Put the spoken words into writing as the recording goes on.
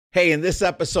Hey, in this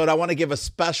episode, I want to give a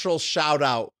special shout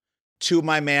out to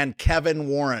my man, Kevin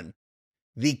Warren,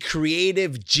 the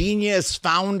creative genius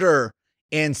founder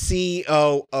and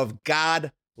CEO of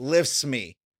God Lifts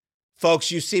Me.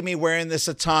 Folks, you see me wearing this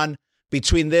a ton.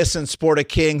 Between this and Sport of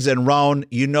Kings and Roan,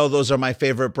 you know those are my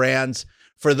favorite brands.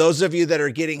 For those of you that are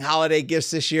getting holiday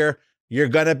gifts this year, you're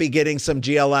going to be getting some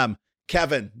GLM.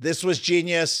 Kevin, this was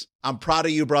genius. I'm proud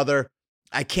of you, brother.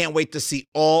 I can't wait to see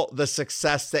all the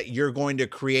success that you're going to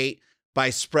create by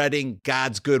spreading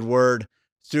God's good word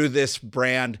through this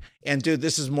brand. And dude,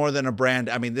 this is more than a brand.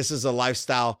 I mean, this is a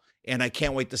lifestyle, and I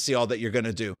can't wait to see all that you're going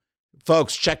to do.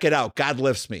 Folks, check it out. God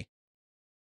Lifts Me.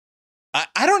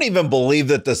 I don't even believe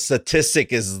that the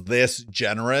statistic is this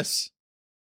generous,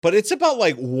 but it's about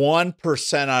like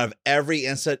 1% out of every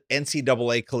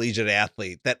NCAA collegiate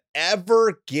athlete that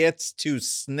ever gets to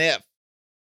sniff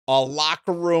a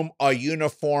locker room, a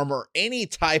uniform, or any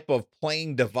type of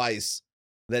playing device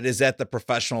that is at the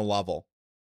professional level.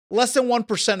 Less than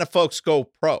 1% of folks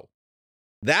go pro.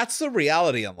 That's the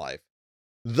reality in life.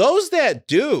 Those that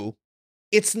do,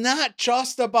 it's not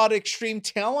just about extreme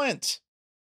talent.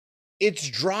 It's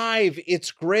drive,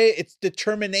 it's grit, it's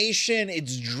determination,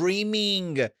 it's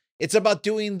dreaming. It's about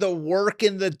doing the work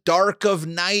in the dark of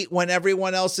night when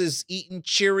everyone else is eating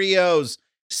Cheerios,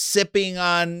 sipping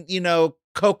on,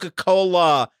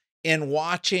 Coca-Cola and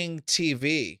watching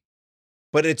TV.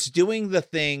 But it's doing the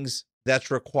things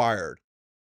that's required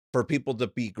for people to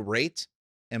be great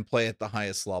and play at the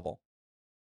highest level.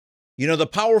 The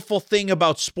powerful thing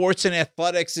about sports and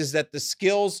athletics is that the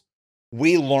skills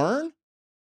we learn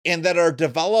and that are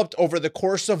developed over the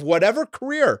course of whatever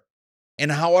career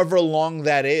and however long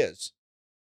that is,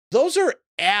 those are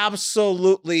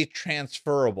absolutely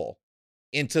transferable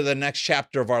into the next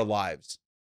chapter of our lives.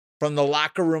 From the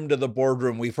locker room to the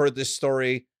boardroom, we've heard this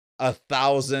story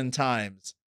 1,000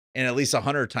 times and at least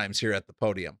 100 times here at the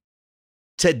podium.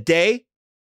 Today,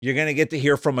 you're going to get to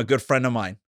hear from a good friend of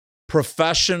mine,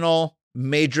 professional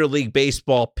Major League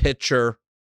Baseball pitcher.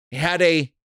 He had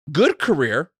a good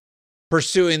career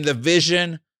pursuing the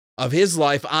vision of his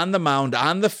life on the mound,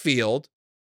 on the field,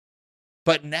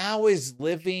 but now is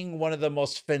living one of the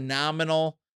most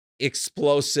phenomenal,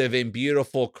 explosive, and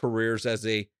beautiful careers as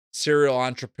a serial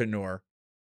entrepreneur.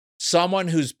 Someone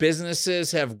whose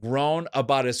businesses have grown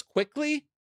about as quickly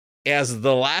as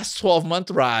the last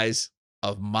 12-month rise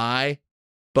of my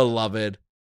beloved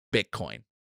Bitcoin.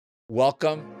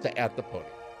 Welcome to At the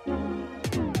Podium.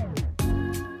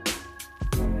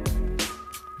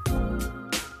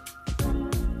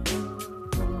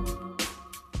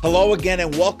 Hello again,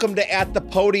 and welcome to At the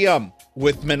Podium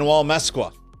with Manuel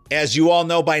Mesqua. As you all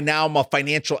know by now, I'm a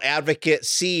financial advocate,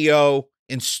 CEO,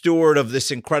 and steward of this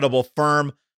incredible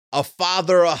firm, a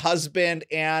father, a husband,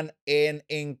 and an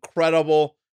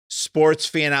incredible sports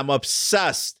fan. I'm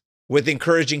obsessed with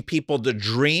encouraging people to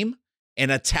dream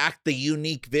and attack the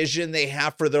unique vision they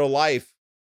have for their life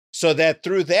so that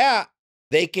through that,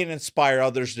 they can inspire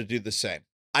others to do the same.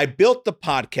 I built the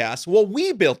podcast. Well,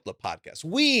 we built the podcast.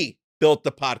 We built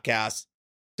the podcast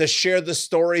to share the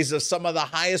stories of some of the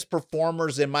highest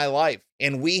performers in my life.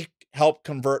 And we help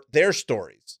convert their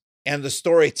stories and the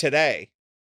story today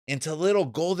into little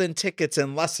golden tickets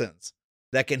and lessons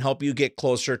that can help you get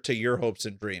closer to your hopes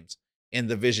and dreams and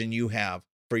the vision you have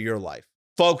for your life.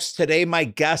 Folks, today my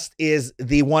guest is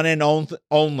the one and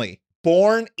only,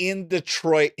 born in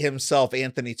Detroit himself,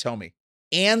 Anthony Tomey.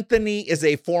 Anthony is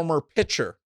a former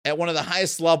pitcher at one of the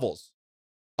highest levels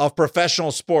of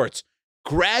professional sports,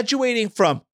 graduating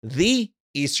from the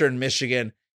Eastern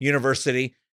Michigan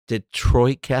University,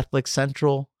 Detroit Catholic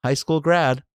Central High School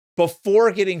grad,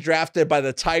 before getting drafted by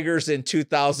the Tigers in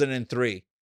 2003.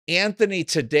 Anthony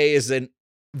today is a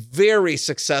very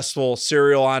successful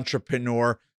serial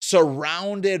entrepreneur,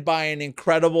 surrounded by an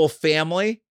incredible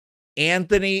family.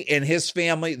 Anthony and his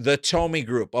family, the Tomey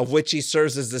Group, of which he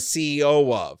serves as the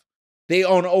CEO of. They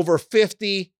own over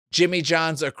 50 Jimmy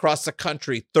John's across the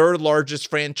country, third largest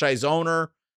franchise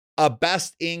owner, a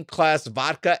best-in-class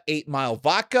vodka, 8 Mile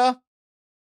Vodka,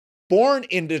 born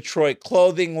in Detroit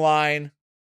clothing line,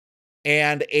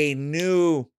 and a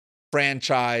new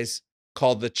franchise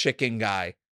called The Chicken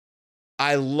Guy.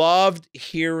 I loved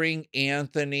hearing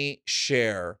Anthony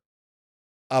share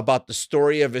about the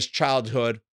story of his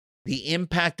childhood, the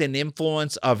impact and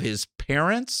influence of his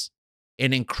parents,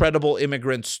 an incredible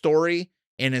immigrant story,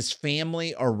 and his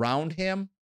family around him,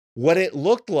 what it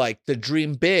looked like to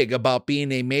dream big about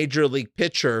being a major league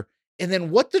pitcher, and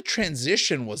then what the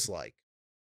transition was like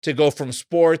to go from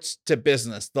sports to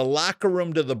business, the locker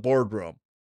room to the boardroom,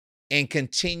 and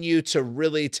continue to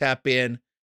really tap in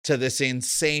to this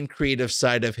insane creative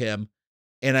side of him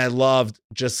And I loved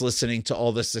just listening to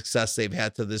all the success they've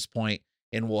had to this point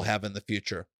and will have in the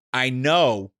future. I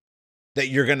know that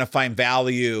you're going to find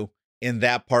value in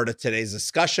that part of today's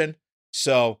discussion.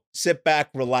 So sit back,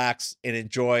 relax, and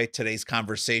enjoy today's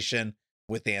conversation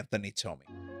with Anthony Tomey.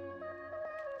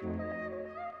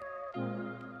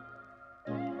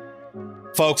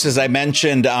 Folks, as I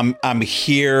mentioned, I'm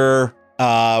here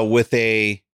with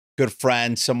a good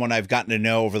friend, someone I've gotten to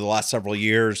know over the last several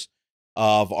years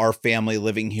of our family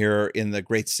living here in the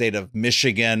great state of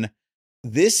Michigan.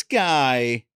 This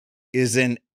guy is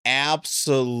an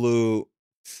absolute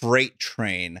freight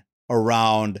train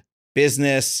around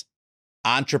business,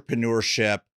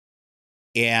 entrepreneurship,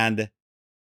 and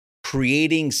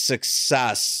creating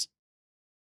success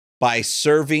by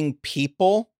serving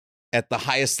people at the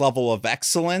highest level of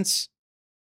excellence,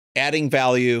 adding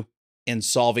value, and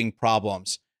solving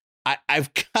problems.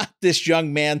 I've got this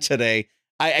young man today.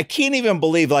 I can't even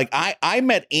believe, like, I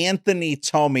met Anthony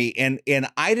Tomey, and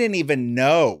I didn't even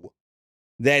know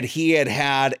that he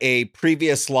had a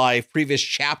previous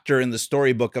chapter in the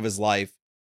storybook of his life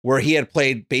where he had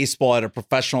played baseball at a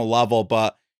professional level.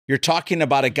 But you're talking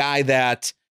about a guy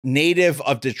that, native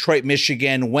of Detroit,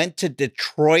 Michigan, went to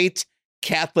Detroit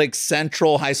Catholic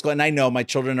Central High School. And I know my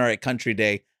children are at Country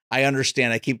Day. I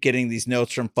understand. I keep getting these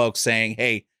notes from folks saying,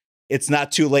 hey, it's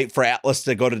not too late for Atlas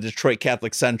to go to Detroit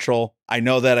Catholic Central. I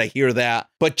know that. I hear that.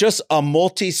 But just a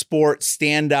multi-sport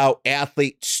standout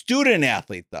athlete, student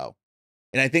athlete, though.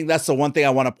 And I think that's the one thing I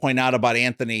want to point out about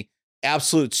Anthony.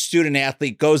 Absolute student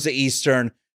athlete, goes to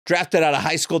Eastern, drafted out of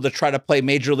high school to try to play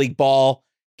Major League ball.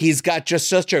 He's got just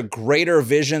such a greater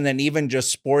vision than even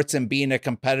just sports and being a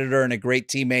competitor and a great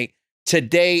teammate.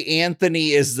 Today,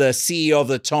 Anthony is the CEO of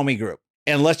the Tomey Group.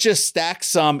 And let's just stack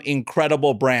some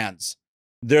incredible brands.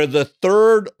 They're the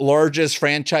third largest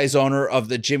franchise owner of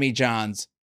the Jimmy John's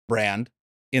brand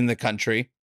in the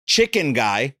country. Chicken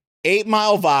Guy, 8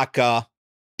 Mile Vodka,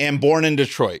 and Born in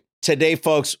Detroit. Today,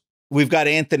 folks, we've got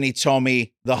Anthony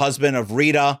Tomey, the husband of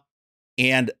Rita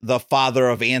and the father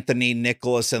of Anthony,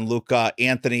 Nicholas, and Luca.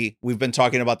 Anthony, we've been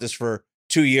talking about this for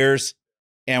 2 years,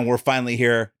 and we're finally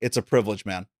here. It's a privilege,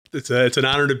 man. It's an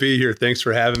honor to be here. Thanks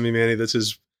for having me, Manny. This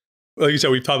is, like you said,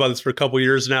 we've talked about this for a couple of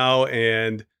years now,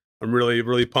 and I'm really,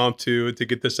 really pumped to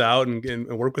get this out and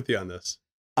work with you on this.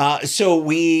 So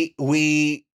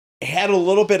we had a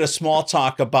little bit of small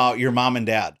talk about your mom and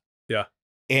dad. Yeah.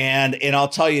 And I'll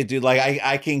tell you, dude, like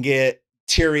I can get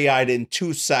teary-eyed in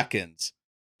 2 seconds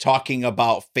talking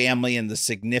about family and the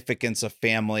significance of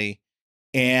family.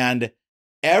 And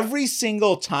every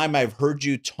single time I've heard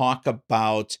you talk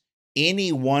about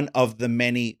any one of the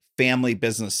many family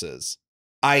businesses,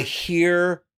 I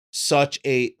hear such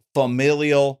a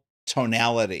familial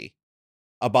tonality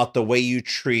about the way you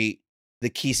treat the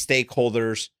key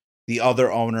stakeholders, the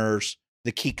other owners,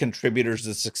 the key contributors to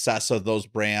the success of those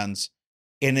brands.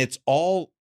 And it's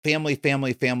all family,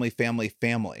 family, family, family,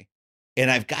 family. And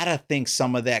I've got to think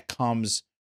some of that comes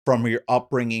from your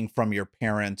upbringing, from your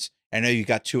parents. I know you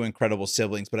got 2 incredible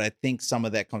siblings, but I think some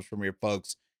of that comes from your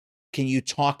folks. Can you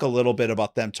talk a little bit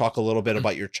about them? Talk a little bit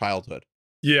about your childhood?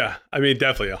 Yeah, I mean,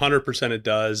 definitely 100% it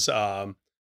does.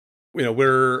 We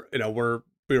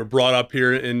were brought up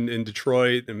here in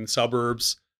Detroit and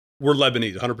suburbs. We're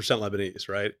Lebanese, 100% Lebanese,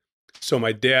 right? So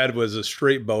my dad was a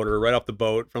straight boater right off the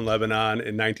boat from Lebanon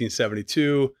in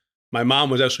 1972. My mom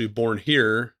was actually born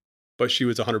here, but she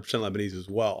was 100% Lebanese as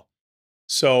well.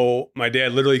 So my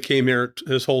dad literally came here.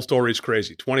 His whole story is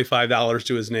crazy. $25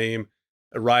 to his name,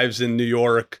 arrives in New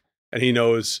York, and he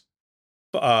knows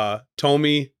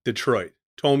Tomey, Detroit.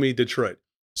 Tomey, Detroit.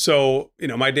 So,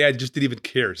 my dad just didn't even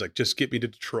care. He's like, just get me to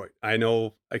Detroit. I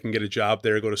know I can get a job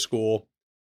there, go to school.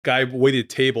 Guy waited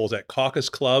tables at Caucus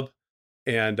Club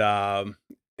and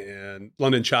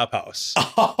London Chop House.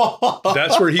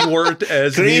 That's where he worked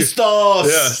as Christos.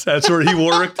 Yes, that's where he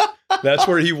worked. That's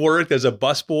where he worked as a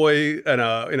busboy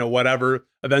and whatever.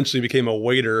 Eventually became a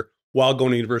waiter while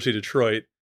going to University of Detroit,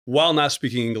 while not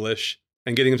speaking English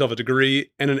and getting himself a degree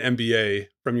and an MBA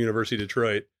from University of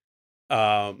Detroit.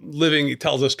 He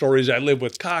tells us stories. I lived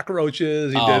with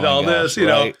cockroaches. He did all this,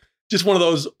 just one of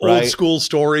those old school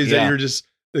stories that you're just,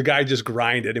 the guy just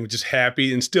grinded and was just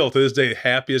happy, and still to this day,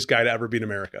 happiest guy to ever be in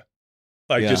America.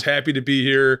 Just happy to be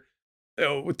here.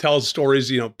 Tells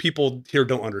stories, people here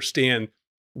don't understand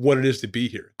what it is to be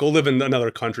here. Go live in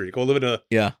another country. Go live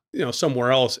in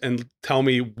somewhere else and tell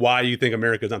me why you think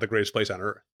America is not the greatest place on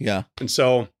earth. Yeah. And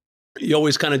so he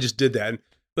always kind of just did that. And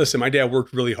listen, my dad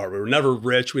worked really hard. We were never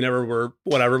rich. We never were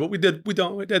whatever, but my dad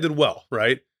did well,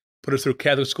 right? Put us through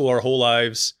Catholic school our whole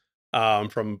lives,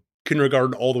 from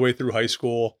kindergarten all the way through high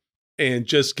school, and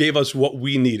just gave us what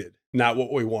we needed, not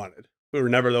what we wanted, We were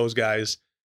never those guys.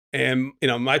 And,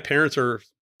 my parents are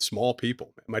small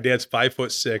people. My dad's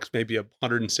 5'6", maybe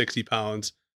 160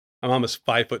 pounds. My mom is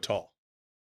 5 foot tall.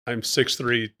 I'm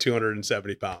 6'3",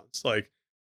 270 pounds. Like,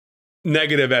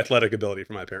 negative athletic ability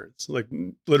for my parents, like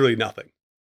literally nothing.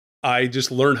 I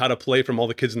just learned how to play from all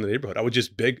the kids in the neighborhood. I was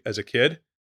just big as a kid,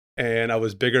 and I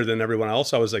was bigger than everyone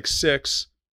else. I was like 6,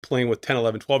 playing with 10,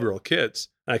 11, 12-year-old kids,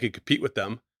 and I could compete with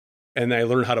them. And I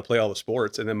learned how to play all the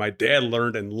sports. And then my dad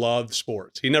learned and loved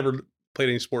sports. He never played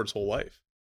any sports his whole life.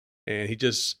 And he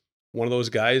just, one of those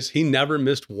guys, he never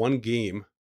missed one game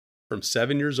from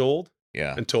 7 years old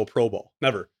until pro ball.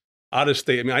 Never. Out of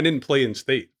state. I mean, I didn't play in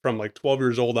state from like 12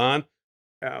 years old on.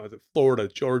 I was in Florida,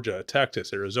 Georgia,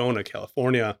 Texas, Arizona,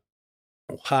 California,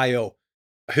 Ohio.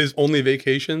 His only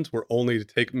vacations were only to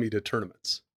take me to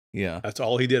tournaments. Yeah. That's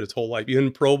all he did his whole life.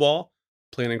 Even pro ball,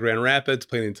 playing in Grand Rapids,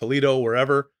 playing in Toledo,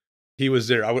 wherever, he was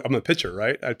there. I'm a pitcher,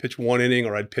 right? I'd pitch one inning,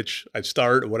 or I'd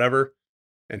start or whatever.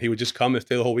 And he would just come and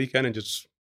stay the whole weekend and just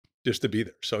to be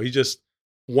there. So he's just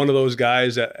one of those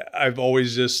guys that I've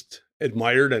always just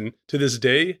admired. And to this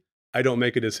day, I don't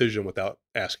make a decision without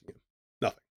asking him.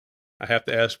 Nothing. I have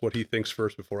to ask what he thinks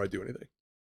first before I do anything.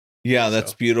 Yeah,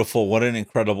 that's beautiful. What an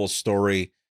incredible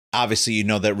story. Obviously,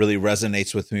 that really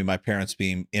resonates with me. My parents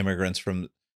being immigrants from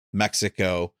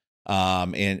Mexico,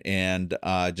 and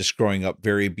just growing up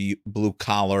very blue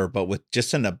collar, but with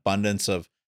just an abundance of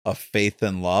faith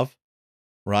and love,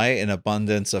 right? An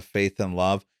abundance of faith and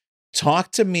love.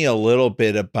 Talk to me a little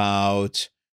bit about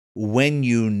when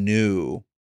you knew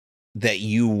that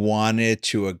you wanted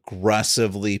to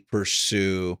aggressively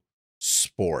pursue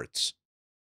sports.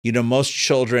 Most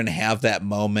children have that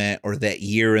moment or that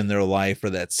year in their life or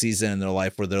that season in their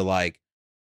life where they're like,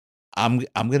 I'm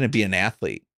going to be an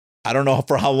athlete. I don't know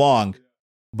for how long,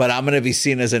 but I'm going to be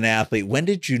seen as an athlete. When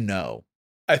did you know?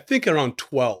 I think around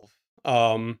 12.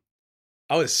 I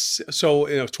was 12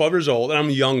 years old, and I'm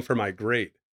young for my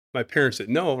grade. My parents said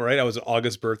no, right? I was an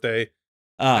August birthday.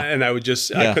 And I would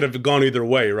I could have gone either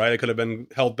way, right? I could have been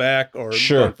held back or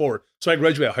gone forward. So I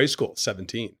graduated high school at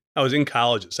 17. I was in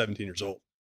college at 17 years old.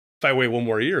 If I wait one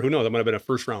more year, who knows? I might have been a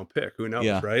first round pick. Who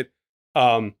knows, right?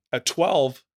 At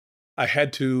 12,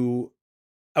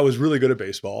 I was really good at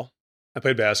baseball. I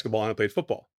played basketball and I played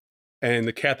football. And in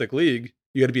the Catholic League,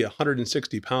 you had to be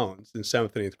 160 pounds in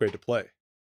 7th and 8th grade to play.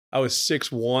 I was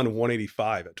 6'1",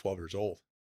 185 at 12 years old.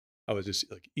 I was just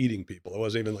like eating people. It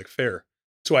wasn't even like fair.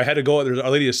 So I had to go, there's Our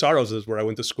Lady of Sorrows is where I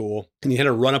went to school, and you had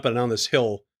to run up and down this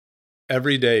hill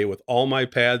every day with all my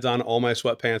pads on, all my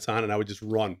sweatpants on, and I would just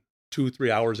run 2-3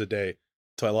 hours a day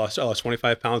until I lost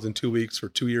 25 pounds in 2 weeks for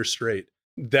 2 years straight.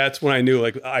 That's when I knew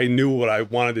what I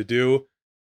wanted to do,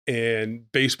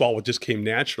 and baseball just came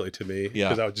naturally to me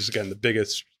because I was just, again, the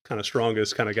biggest, kind of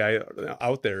strongest kind of guy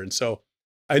out there. And so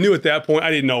I knew at that point,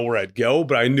 I didn't know where I'd go,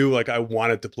 but I knew I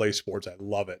wanted to play sports. I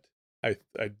love it. I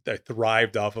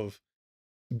thrived off of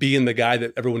being the guy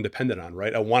that everyone depended on,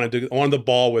 right? I wanted the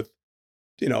ball with,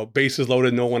 bases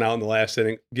loaded, no one out in the last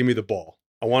inning. Give me the ball.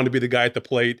 I wanted to be the guy at the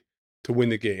plate to win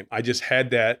the game. I just had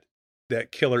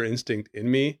that killer instinct in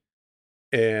me,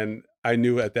 and I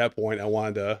knew at that point I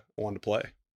wanted to play.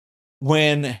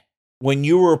 When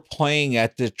you were playing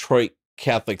at Detroit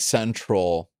Catholic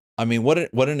Central, I mean, what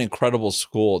an incredible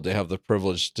school to have the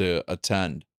privilege to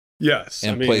attend. Yes,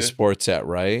 and play sports at,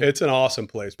 right? It's an awesome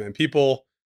place, man. People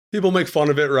make fun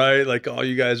of it, right? Like, oh,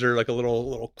 you guys are like a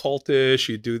little cultish.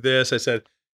 You do this. I said,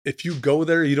 if you go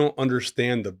there, you don't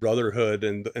understand the brotherhood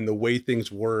and the way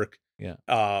things work. Yeah.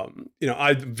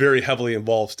 I'm very heavily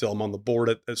involved still. I'm on the board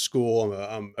at school.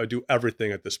 I do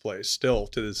everything at this place still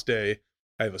to this day.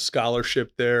 I have a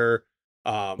scholarship there.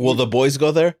 Will the boys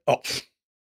go there? Oh,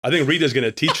 I think Rita's going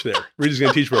to teach there. Rita's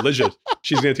going to teach religion.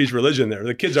 She's going to teach religion there.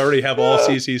 The kids already have all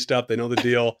CC stuff. They know the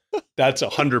deal. That's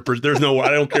 100%. There's no, I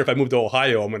don't care if I move to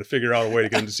Ohio, I'm going to figure out a way to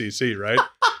get into CC, right?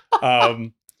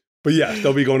 But yeah,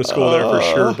 they'll be going to school there for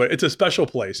sure. But it's a special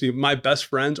place. My best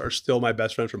friends are still my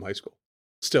best friends from high school,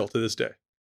 still to this day.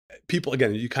 People,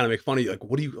 again, you kind of make fun of you, like,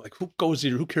 what do you, like, who goes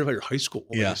here? Who cares about your high school?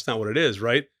 Well, it's not what it is,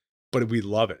 right? But we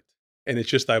love it. And it's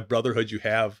just that brotherhood you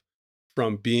have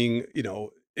from being,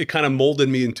 it kind of molded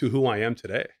me into who I am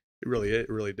today. It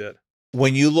really did.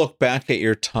 When you look back at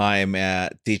your time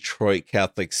at Detroit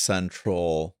Catholic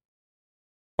Central,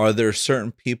 are there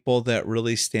certain people that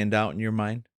really stand out in your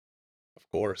mind? Of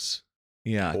course.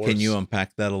 Yeah. Of course. Can you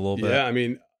unpack that a little bit? Yeah. I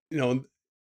mean,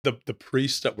 the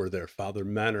priests that were there, Father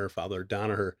Menner, Father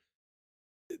Donaher,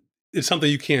 it's something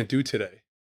you can't do today,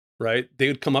 right? They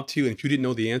would come up to you, and if you didn't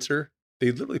know the answer,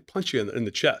 they'd literally punch you in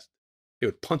the chest. They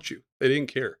would punch you. They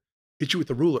didn't care. Hit you with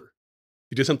a ruler.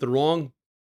 You did something wrong,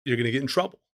 you're going to get in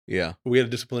trouble. Yeah. We had a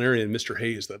disciplinarian, Mr.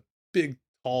 Hayes, the big,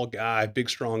 tall guy, big,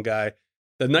 strong guy,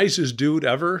 the nicest dude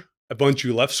ever. A bunch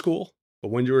you left school,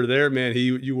 but when you were there, man,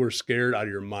 you were scared out of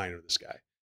your mind of this guy.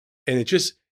 And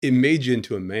it made you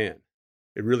into a man.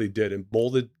 It really did. And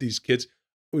molded these kids.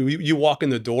 You walk in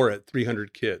the door at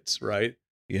 300 kids, right?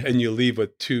 Yeah. And you leave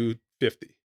with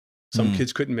 250. Some Mm.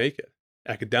 kids couldn't make it.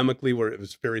 Academically, where it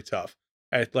was very tough.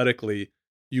 Athletically,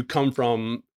 you come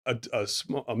from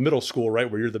a middle school,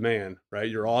 right, where you're the man, right?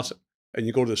 You're awesome. And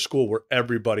you go to the school where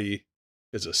everybody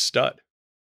is a stud.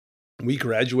 We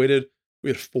graduated, we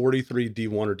had 43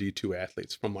 D1 or D2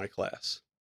 athletes from my class.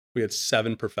 We had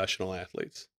 7 professional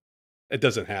athletes. It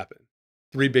doesn't happen.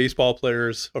 5 baseball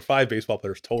players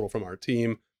total from our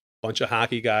team, bunch of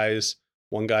hockey guys.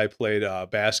 One guy played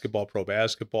basketball, pro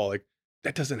basketball. Like,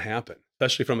 that doesn't happen,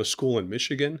 especially from a school in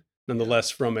Michigan.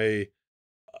 Nonetheless, from a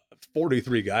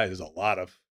 43 guys is a lot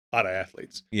of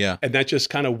athletes. Yeah. And that just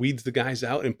kind of weeds the guys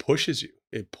out and pushes you.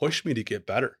 It pushed me to get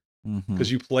better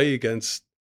because you play against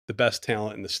the best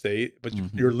talent in the state, but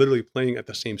you're literally playing at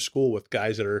the same school with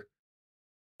guys that are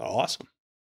awesome.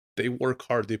 They work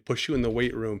hard. They push you in the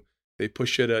weight room. They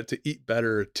push you to eat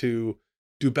better, to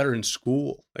do better in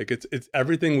school. Like, it's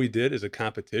everything we did is a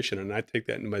competition. And I take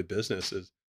that into my business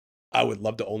as I would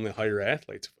love to only hire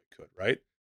athletes if we could, right?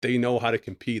 They know how to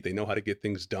compete. They know how to get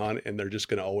things done. And they're just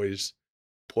going to always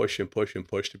push and push and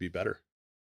push to be better.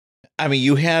 I mean,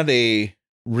 you had a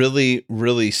really,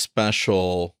 really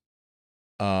special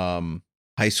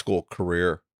high school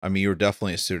career. I mean, you were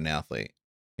definitely a student athlete,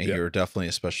 and you were definitely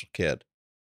a special kid.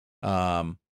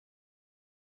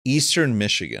 Eastern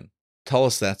Michigan. Tell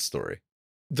us that story.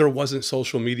 There wasn't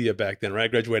social media back then, right? I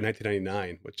graduated in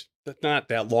 1999, which that's not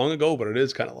that long ago, but it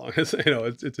is kind of long. It's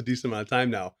a decent amount of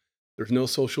time now. There's no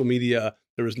social media.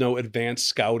 There was no advanced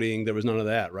scouting. There was none of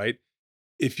that, right?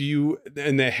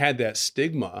 And they had that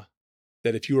stigma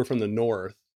that if you were from the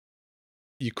North,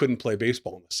 you couldn't play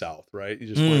baseball in the South, right? You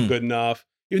just weren't good enough.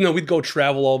 Even though we'd go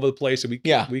travel all over the place and we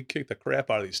kicked the crap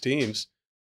out of these teams,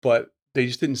 but they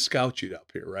just didn't scout you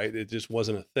up here, right? It just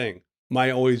wasn't a thing.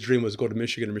 My always dream was go to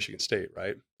Michigan or Michigan State,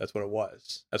 right? That's what it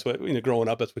was. That's what, growing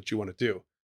up, that's what you want to do.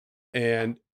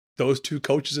 And those 2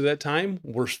 coaches at that time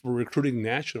were recruiting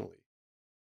nationally.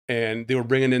 And they were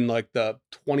bringing in like the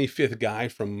 25th guy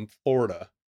from Florida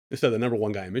instead of the number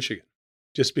 1 guy in Michigan,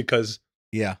 just because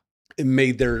it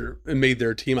made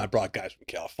their team. I brought guys from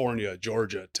California,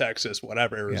 Georgia, Texas,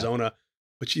 whatever, Arizona,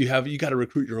 but you got to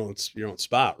recruit your own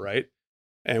spot, right?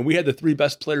 And we had the 3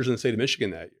 best players in the state of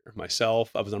Michigan that year.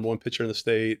 Myself, I was number 1 pitcher in the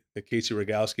state. Casey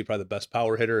Rogowski, probably the best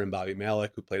power hitter, and Bobby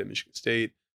Malik, who played at Michigan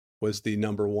State, was the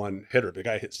number 1 hitter. The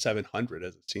guy hit 700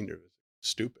 as a senior. It was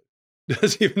stupid.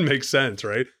 Doesn't even make sense,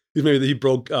 right? He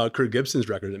broke Kurt Gibson's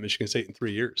record at Michigan State in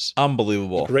 3 years.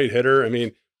 Unbelievable. Great hitter. I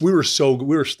mean, we were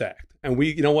stacked. And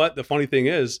you know what? The funny thing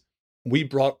is, we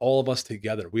brought all of us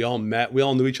together. We all met. We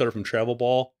all knew each other from travel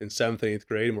ball in 7th and 8th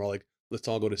grade. And we're all like, let's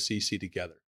all go to CC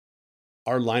together.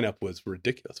 Our lineup was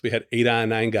ridiculous. We had 8 on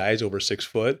 9 guys over 6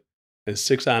 foot and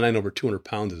 6 on 9 over 200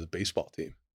 pounds as a baseball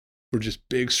team. We're just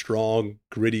big, strong,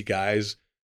 gritty guys.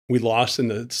 We lost in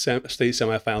the state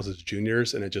semifinals as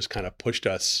juniors, and it just kind of pushed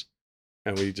us,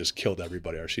 and we just killed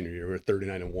everybody our senior year. We were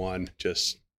 39-1,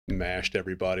 just mashed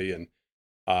everybody, and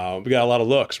we got a lot of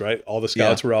looks, right? All the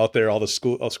scouts were out there, all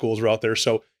schools were out there.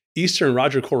 So Eastern,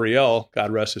 Roger Coryell,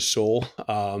 God rest his soul,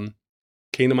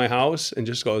 came to my house and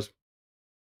just goes,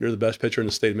 "You're the best pitcher in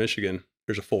the state of Michigan.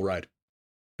 Here's a full ride."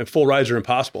 And full rides are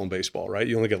impossible in baseball, right?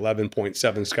 You only get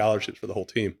 11.7 scholarships for the whole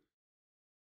team.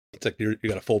 It's like you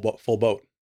got a full boat.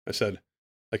 I said,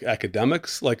 like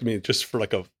academics, like, I mean, just for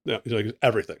like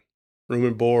everything, room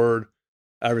and board,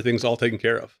 everything's all taken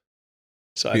care of.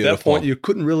 So at that point, you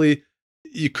couldn't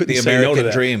say no to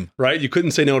that, dream, right? You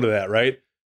couldn't say no to that, right?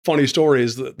 Funny story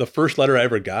is the first letter I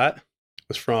ever got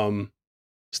was from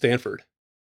Stanford.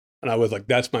 And I was like,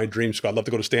 that's my dream school. I'd love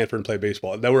to go to Stanford and play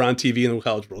baseball. They were on TV in the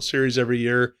College World Series every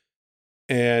year.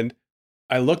 And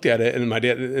I looked at it, and my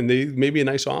dad, and they made me a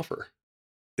nice offer.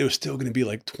 It was still going to be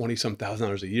like $20-some thousand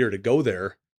a year to go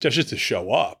there, just to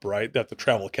show up, right? They have to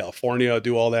travel to California,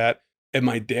 do all that. And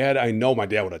my dad, I know my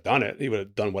dad would have done it. He would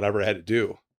have done whatever I had to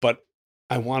do. But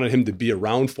I wanted him to be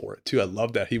around for it too. I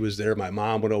loved that he was there. My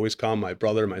mom would always come, my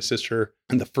brother, my sister.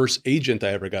 And the first agent I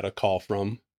ever got a call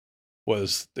from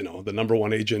was, the number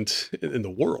 1 agent in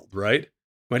the world, right?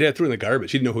 My dad threw in the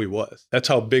garbage. He didn't know who he was. That's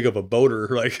how big of a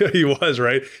boater he was,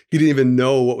 right? He didn't even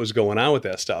know what was going on with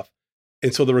that stuff.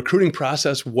 And so the recruiting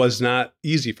process was not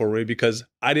easy for me because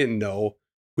I didn't know.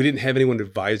 We didn't have anyone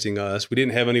advising us. We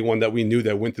didn't have anyone that we knew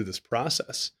that went through this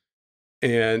process.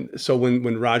 And so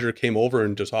when Roger came over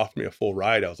and just offered me a full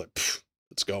ride, I was like,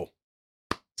 let's go.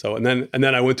 So, and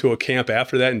then I went to a camp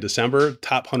after that in December,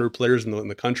 top 100 players in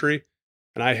the country.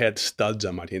 And I had studs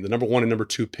on my team. The number 1 and number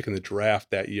 2 pick in the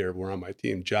draft that year were on my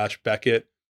team, Josh Beckett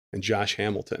and Josh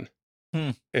Hamilton.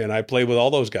 And I played with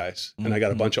all those guys, and I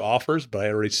got a bunch of offers, but I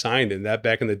already signed. And that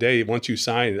back in the day, once you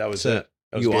signed, that was it.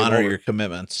 That was you honor over. Your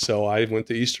commitments. So I went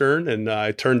to Eastern, and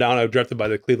I turned down. I was drafted by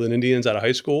the Cleveland Indians out of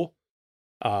high school.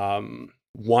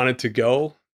 Wanted to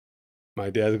go. My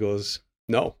dad goes,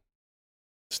 no,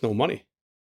 it's no money.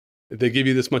 If they give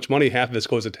you this much money, half of it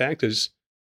goes to taxes.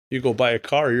 You go buy a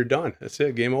car, you're done. That's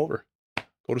it. Game over.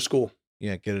 Go to school.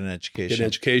 Yeah, get an education. Get an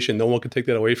education. No one can take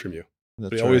that away from you.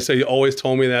 That's He always say. He always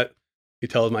told me that. He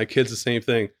tells my kids the same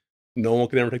thing. No one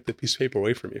can ever take the piece of paper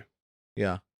away from you.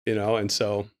 Yeah. And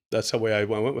so that's the way I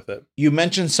went with it. You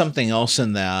mentioned something else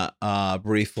in that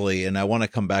briefly, and I want to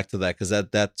come back to that because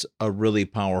that's a really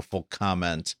powerful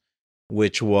comment,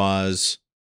 which was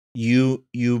you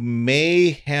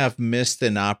may have missed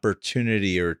an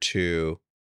opportunity or two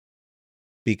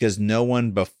because no one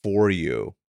before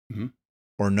you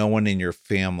or no one in your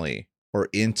family or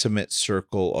intimate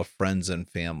circle of friends and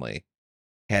family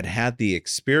had the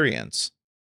experience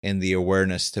and the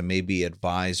awareness to maybe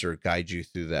advise or guide you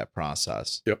through that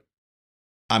process. Yep.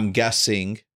 I'm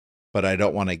guessing, but I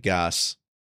don't want to guess.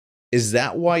 Is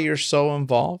that why you're so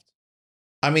involved?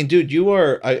 I mean, dude,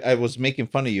 I was making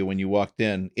fun of you when you walked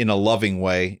in a loving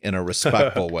way, in a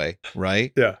respectful way,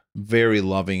 right? Yeah. Very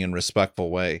loving and respectful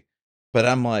way. But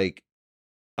I'm like,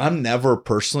 I'm never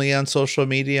personally on social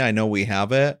media. I know we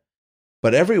have it,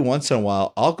 but every once in a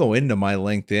while, I'll go into my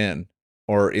LinkedIn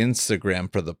or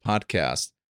Instagram for the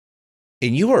podcast,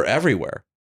 and you are everywhere.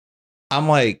 I'm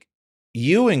like,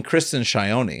 you and Kristen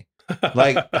Shione,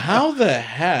 like, how the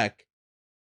heck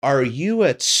are you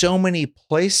at so many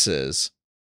places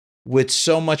with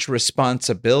so much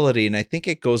responsibility? And I think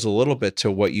it goes a little bit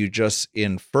to what you just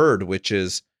inferred, which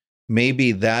is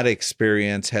maybe that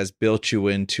experience has built you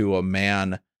into a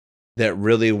man that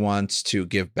really wants to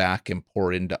give back and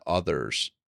pour into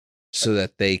others so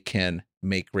that they can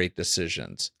make great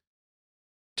decisions.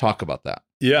 Talk about that.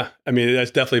 Yeah. I mean, that's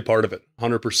definitely part of it.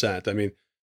 100%. I mean,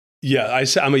 yeah,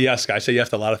 I'm a yes guy. I say yes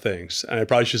to a lot of things, and I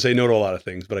probably should say no to a lot of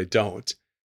things, but I don't.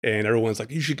 And everyone's like,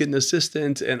 you should get an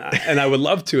assistant. And I would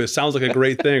love to. It sounds like a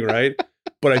great thing, right?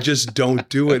 But I just don't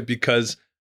do it because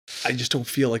I just don't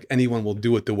feel like anyone will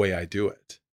do it the way I do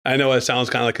it. I know it sounds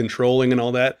kind of like controlling and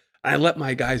all that. I let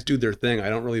my guys do their thing. I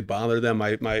don't really bother them.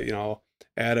 My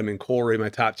Adam and Corey, my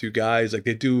top 2 guys, like,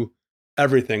 they do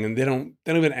everything, and they don't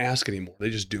even ask anymore. They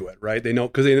just do it, right? They know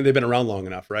because they've been around long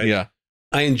enough, right? Yeah.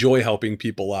 I enjoy helping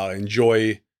people out. I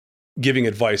enjoy giving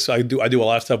advice. I do a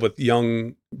lot of stuff with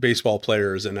young baseball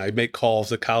players, and I make calls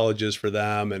to colleges for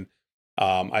them, and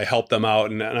I help them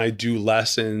out, and I do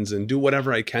lessons and do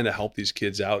whatever I can to help these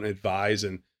kids out and advise.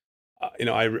 And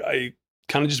I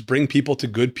kind of just bring people to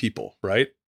good people, right?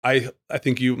 I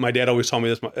think my dad always told me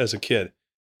this as a kid: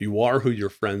 you are who your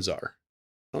friends are.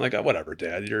 I'm like, oh, whatever,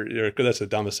 Dad. You're that's the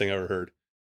dumbest thing I ever heard.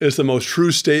 It's the most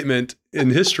true statement in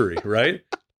history, right?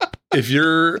 If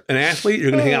you're an athlete,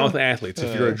 you're going to hang out with athletes.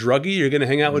 If you're a druggie, you're going to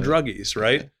hang out with druggies,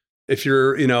 right? If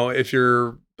your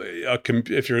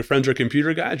friends are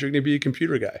computer guys, you're going to be a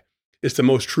computer guy. It's the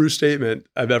most true statement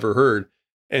I've ever heard.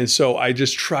 And so I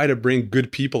just try to bring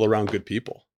good people around good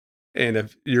people. And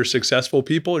if you're successful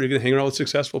people, you're going to hang around with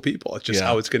successful people. It's just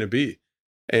how it's going to be.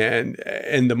 And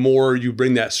the more you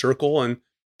bring that circle, and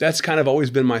that's kind of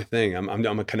always been my thing. I'm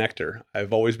a connector.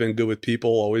 I've always been good with people,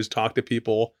 always talk to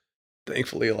people.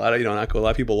 Thankfully, a lot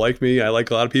of people like me. I like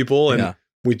a lot of people, and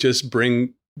we just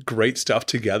bring great stuff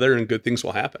together, and good things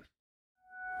will happen.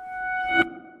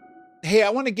 Hey, I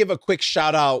want to give a quick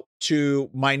shout out to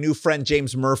my new friend,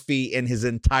 James Murphy, and his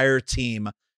entire team.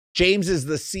 James is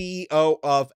the CEO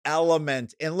of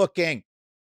Element. And looking,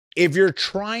 if you're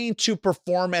trying to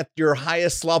perform at your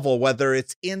highest level, whether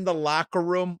it's in the locker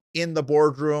room, in the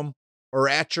boardroom, or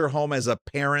at your home as a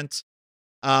parent,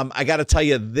 I got to tell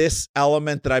you, this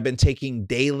Element that I've been taking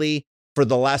daily for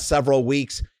the last several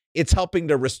weeks, it's helping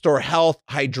to restore health,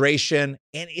 hydration,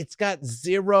 and it's got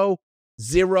zero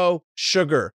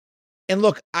sugar. And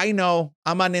look, I know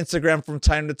I'm on Instagram from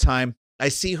time to time. I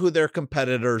see who their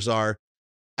competitors are.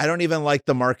 I don't even like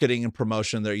the marketing and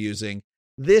promotion they're using.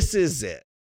 This is it.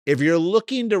 If you're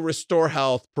looking to restore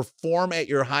health, perform at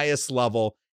your highest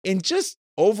level, and just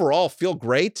overall feel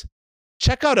great,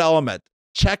 check out Element.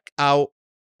 Check out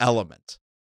Element.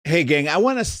 Hey, gang, I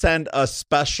want to send a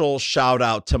special shout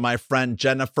out to my friend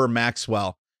Jennifer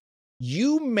Maxwell.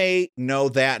 You may know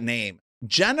that name.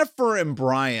 Jennifer and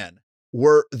Brian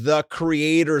were the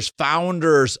creators,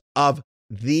 founders of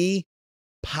the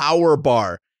Power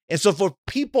Bar. And so for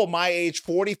people my age,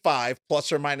 45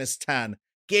 plus or minus 10,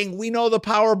 gang, we know the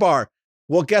Power Bar.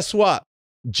 Well, guess what?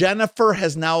 Jennifer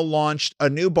has now launched a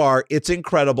new bar. It's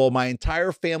incredible. My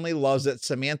entire family loves it.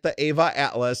 Samantha, Ava,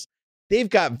 Atlas. They've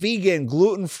got vegan,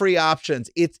 gluten-free options.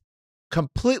 It's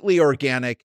completely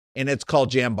organic, and it's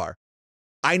called Jam Bar.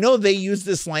 I know they use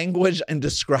this language in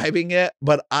describing it,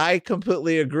 but I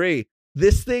completely agree.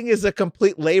 This thing is a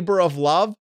complete labor of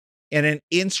love and an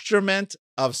instrument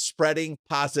of spreading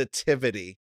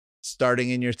positivity starting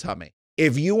in your tummy.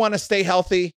 If you want to stay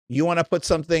healthy, you want to put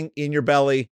something in your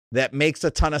belly that makes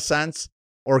a ton of sense,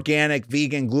 organic,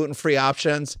 vegan, gluten-free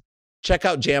options, check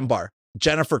out Jam Bar.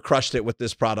 Jennifer crushed it with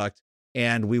this product,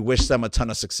 and we wish them a ton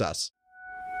of success.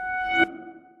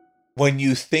 When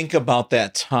you think about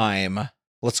that time,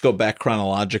 let's go back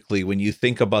chronologically. When you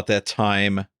think about that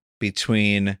time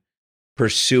between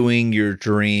pursuing your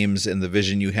dreams and the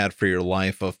vision you had for your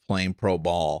life of playing pro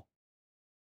ball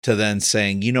to then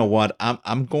saying, you know what,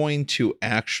 I'm going to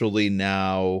actually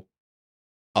now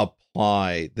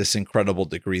apply this incredible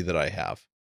degree that I have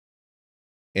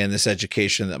and this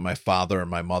education that my father and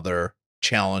my mother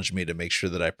challenged me to make sure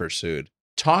that I pursued.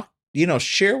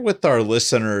 Share with our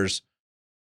listeners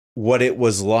what it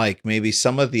was like, maybe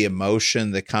some of the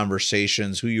emotion, the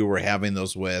conversations, who you were having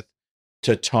those with,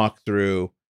 to talk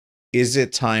through, is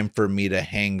it time for me to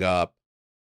hang up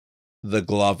the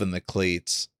glove and the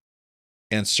cleats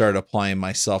and start applying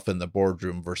myself in the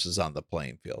boardroom versus on the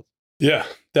playing field? Yeah,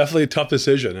 definitely a tough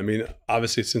decision. I mean,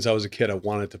 obviously, since I was a kid, I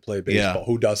wanted to play baseball. Yeah.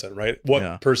 Who doesn't, right?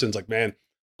 What person's like, man,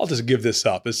 I'll just give this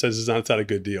up. It says it's not a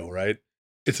good deal, right?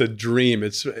 It's a dream.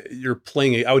 You're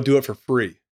playing. I would do it for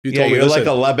free. You're like a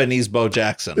Lebanese Bo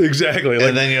Jackson. Exactly.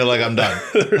 And then you're like, I'm done.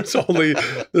 there's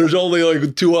only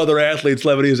like two other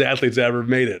Lebanese athletes that ever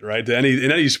made it, right?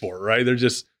 In any sport, right?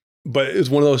 But it's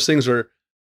one of those things where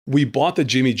we bought the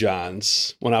Jimmy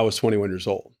John's when I was 21 years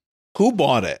old. Who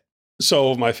bought it?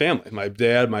 So my family, my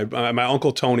dad, my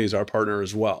uncle Tony is our partner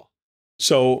as well.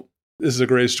 So this is a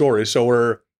great story. So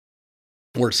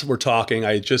we're talking.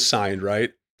 I just signed, right?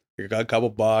 I got a couple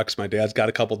bucks. My dad's got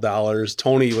a couple dollars.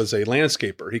 Tony was a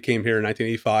landscaper. He came here in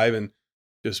 1985 and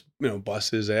just, bust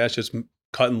his ass, just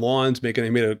cutting lawns, he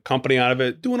made a company out of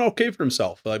it, doing okay for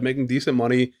himself, like making decent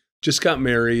money, just got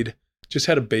married, just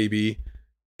had a baby.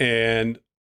 And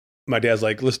my dad's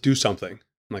like, let's do something.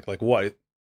 I'm like what?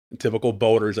 Typical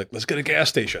boater. He's like, let's get a gas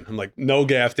station. I'm like, no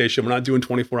gas station. We're not doing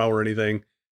 24-hour anything.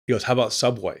 He goes, how about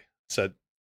Subway? I said,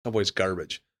 Subway's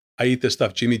garbage. I eat this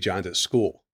stuff, Jimmy John's, at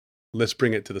school. Let's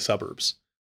bring it to the suburbs.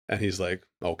 And he's like,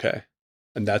 okay.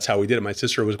 And that's how we did it. My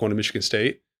sister was going to Michigan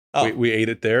State. Oh. We ate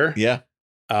it there. Yeah.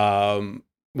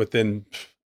 Within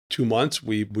 2 months,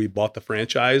 we bought the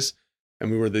franchise,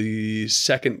 and we were the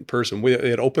second person. We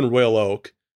had opened Royal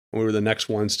Oak, and we were the next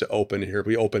ones to open here.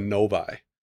 We opened Novi.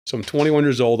 So I'm 21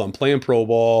 years old. I'm playing pro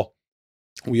ball.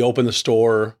 We open the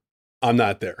store. I'm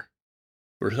not there.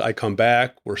 I come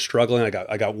back. We're struggling.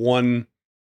 I got one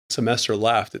semester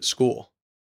left at school.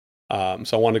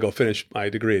 So I wanted to go finish my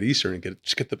degree at Eastern and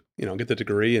get the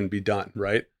degree and be done,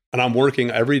 right? And I'm working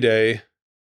every day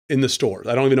in the store.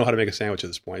 I don't even know how to make a sandwich at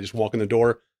this point. I just walk in the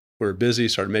door. We were busy,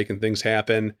 started making things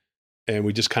happen, and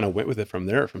we just kind of went with it from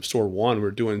there. From store one, we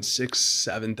were doing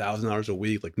 $6,000-$7,000 a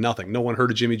week, like nothing. No one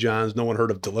heard of Jimmy John's. No one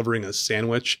heard of delivering a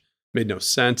sandwich. Made no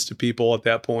sense to people at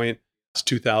that point. It's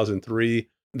 2003.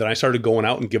 Then I started going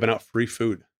out and giving out free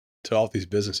food to all these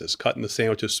businesses, cutting the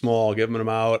sandwiches small, giving them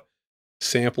out,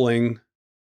 sampling,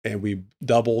 and we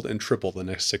doubled and tripled the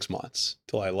next 6 months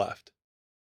till I left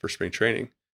for spring training.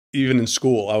 Even in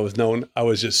school, I was known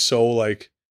as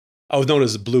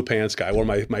the blue pants guy. I wore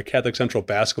my Catholic Central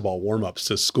basketball warm-ups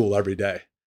to school every day.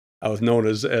 I was known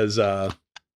as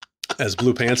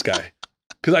blue pants guy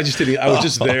because I was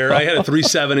just there. I had a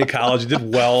 3.7 in college. I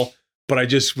did well, but I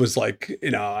just was like,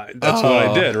 that's what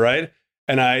I did, right?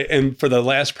 And for the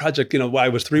last project, I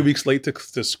was 3 weeks late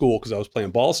to school because I was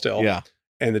playing ball still. Yeah.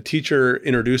 And the teacher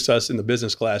introduced us in the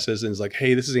business classes and was like,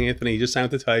 hey, this is Anthony. He just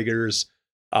signed with the Tigers.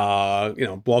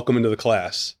 Welcome into the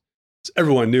class. So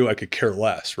everyone knew I could care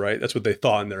less, right? That's what they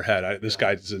thought in their head. This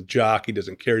guy is a jock. He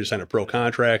doesn't care. He just signed a pro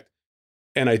contract.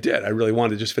 And I did. I really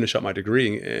wanted to just finish up my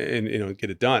degree and get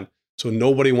it done. So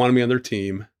nobody wanted me on their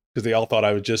team because they all thought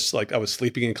I was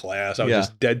sleeping in class. I was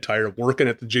just dead tired of working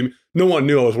at the gym. No one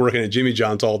knew I was working at Jimmy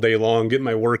John's all day long, getting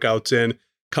my workouts in,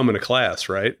 coming to class,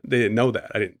 right? They didn't know that.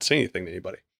 I didn't say anything to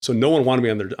anybody. So no one wanted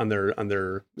me on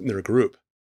their group.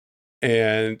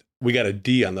 And we got a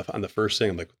D on the first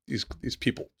thing. I'm like, these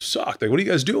people suck. Like, what are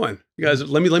you guys doing? You guys,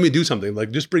 let me do something.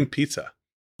 Like, just bring pizza.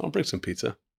 I'll bring some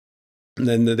pizza. And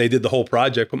then they did the whole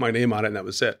project, put my name on it, and that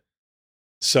was it.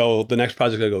 So the next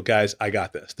project, I go, guys, I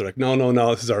got this. They're like, no,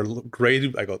 this is our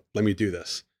grade. I go, let me do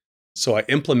this. So I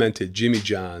implemented Jimmy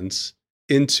John's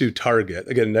into Target.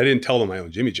 Again, I didn't tell them I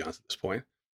own Jimmy John's at this point,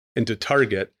 into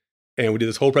Target. And we did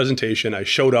this whole presentation. I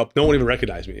showed up. No one even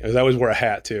recognized me because I always wore a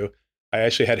hat too. I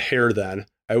actually had hair then.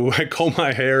 I combed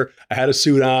my hair. I had a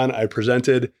suit on. I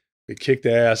presented. We kicked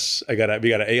ass. We got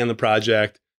an A on the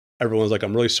project. Everyone was like,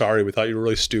 I'm really sorry. We thought you were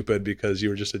really stupid because you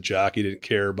were just a jock. You didn't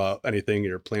care about anything.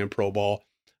 You're playing pro ball.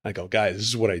 I go, guys, this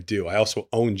is what I do. I also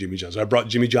own Jimmy John's. I brought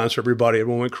Jimmy John's for everybody.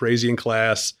 Everyone went crazy in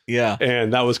class. Yeah.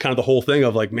 And that was kind of the whole thing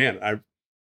of like, man, I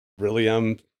really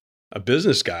am a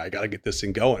business guy. I got to get this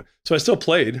thing going. So I still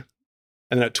played.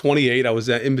 And then at 28, I was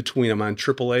in between. I'm on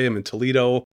AAA. I'm in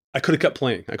Toledo. I could have kept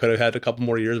playing. I could have had a couple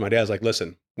more years. My dad's like,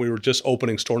 listen, we were just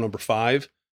opening store number 5.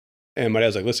 And my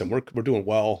dad's like, listen, we're doing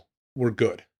well. We're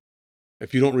good.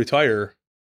 If you don't retire,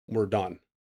 we're done.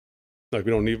 Like,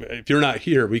 we don't need, if you're not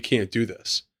here, we can't do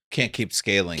this. Can't keep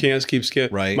scaling. Can't keep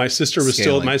scaling. Right. My sister was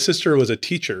my sister was a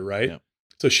teacher, right? Yeah.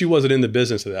 So she wasn't in the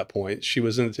business at that point. She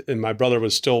was in, and my brother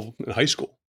was still in high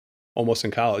school, almost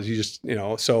in college. You just,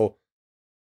 so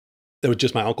it was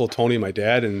just my uncle Tony, my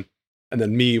dad, and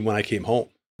then me when I came home.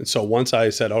 And so once I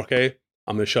said, okay,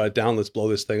 I'm going to shut it down. Let's blow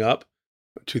this thing up.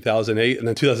 2008. And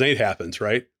then 2008 happens,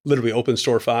 right? Literally open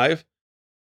store 5.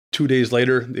 2 days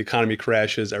later, the economy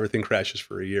crashes. Everything crashes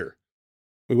for a year.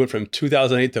 We went from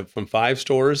 2008 from 5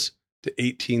 stores to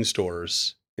 18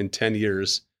 stores in 10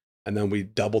 years. And then we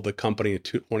doubled the company in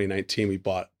 2019. We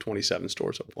bought 27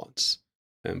 stores at once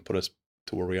and put us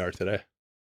to where we are today.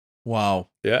 Wow.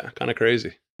 Yeah. Kind of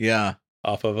crazy. Yeah.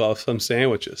 Off of some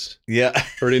sandwiches. Yeah.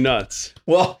 Pretty nuts.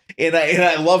 Well, and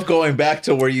I love going back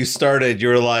to where you started. You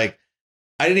were like,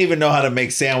 I didn't even know how to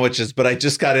make sandwiches, but I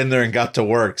just got in there and got to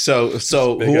work. So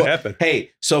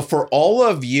hey, so for all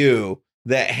of you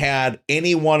that had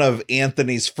any one of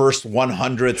Anthony's first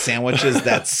 100 sandwiches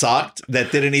that sucked,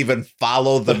 that didn't even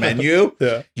follow the menu,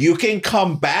 yeah, you can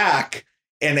come back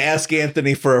and ask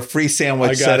Anthony for a free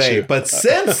sandwich today. You. But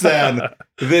since then,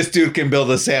 this dude can build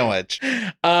a sandwich.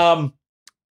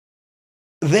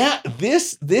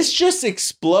 This just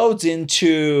explodes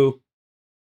into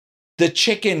the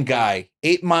chicken guy,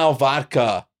 8 Mile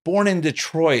Vodka, born in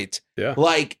Detroit. Yeah.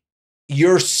 Like,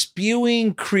 you're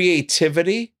spewing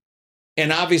creativity.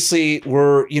 And obviously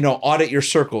we're, audit your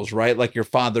circles, right? Like your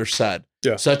father said.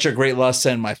 Yeah. Such a great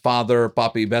lesson. My father,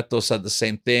 Papi Beto, said the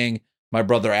same thing. My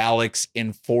brother Alex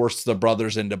enforced the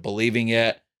brothers into believing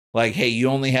it. Like, hey, you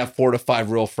only have 4 to 5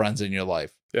 real friends in your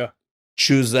life. Yeah.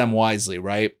 Choose them wisely,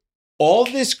 right? All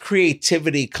this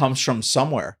creativity comes from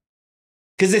somewhere.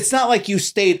 Because it's not like you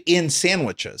stayed in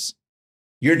sandwiches.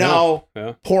 You're now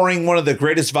pouring one of the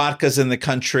greatest vodkas in the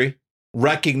country,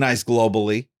 recognized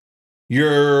globally.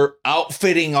 You're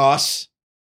outfitting us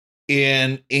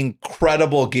in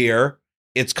incredible gear.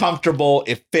 It's comfortable.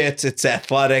 It fits. It's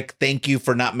athletic. Thank you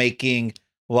for not making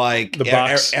like the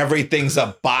box. Everything's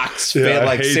a box fit. Yeah,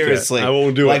 like seriously, that. I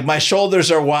won't do it. Like my shoulders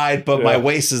are wide, but my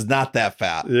waist is not that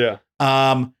fat. Yeah.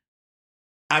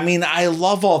 I mean, I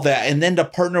love all that. And then to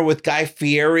partner with Guy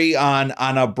Fieri on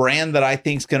a brand that I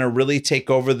think is going to really take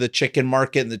over the chicken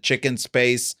market and the chicken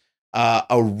space,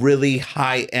 a really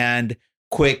high end,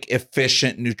 quick,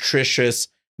 efficient, nutritious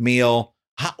meal.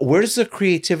 Where does the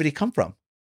creativity come from?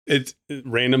 It's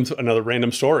another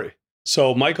random story.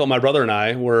 So Michael, my brother, and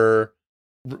I we're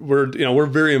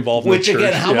very involved in the church. Which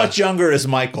again, how much younger is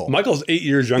Michael? Michael's 8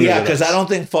 years younger. Yeah, because I don't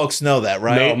think folks know that,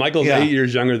 right? No, Michael's 8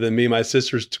 years younger than me. My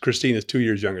sister's Christine is 2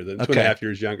 years younger than 2.5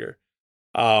 years younger.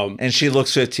 And she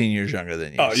looks 15 years younger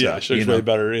than you. Oh yeah, she looks way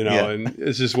better, and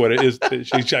it's just what it is.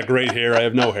 She's got great hair. I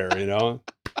have no hair,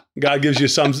 God gives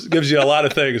you a lot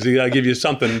of things. He got to give you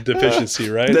something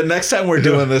deficiency, right? The next time we're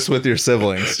doing this with your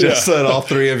siblings, just so that all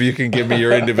 3 of you can give me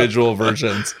your individual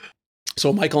versions.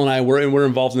 So Michael and I we're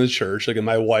involved in the church. Like, and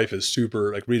my wife is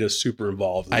Rita's super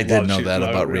involved. I didn't know that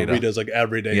about Rita. Rita's like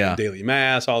every day daily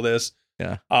mass, all this.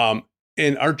 Yeah.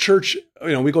 In our church,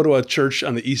 we go to a church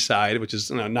on the east side, which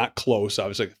is not close,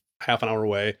 obviously, like half an hour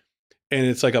away, and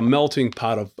it's like a melting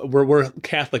pot of we're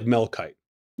Catholic Melkite.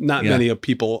 Not many of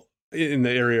people in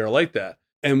the area are like that,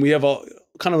 and we have a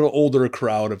kind of an older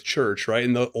crowd of church, right?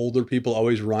 And the older people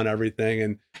always run everything,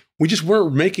 and we just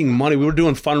weren't making money. We were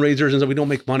doing fundraisers and we don't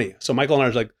make money. So Michael and I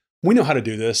was like, we know how to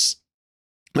do this.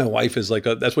 My wife is like,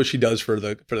 that's what she does for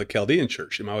the Chaldean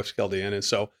church. And my wife's Chaldean. And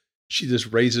so she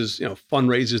just raises,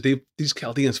 fundraisers. These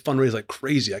Chaldeans fundraise like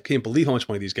crazy. I can't believe how much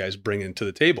money these guys bring into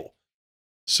the table.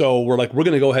 So we're like, we're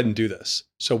going to go ahead and do this.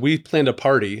 So we planned a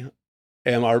party,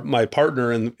 and my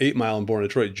partner in 8 Mile and born in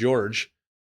Detroit, George,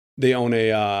 they own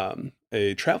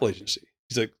a travel agency.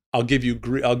 He's like, I'll give you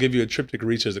a trip to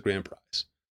Greece as the grand prize.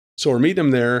 So we're meeting him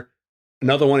there.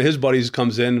 Another one of his buddies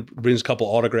comes in, brings a couple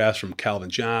autographs from Calvin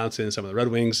Johnson, some of the Red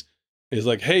Wings. And he's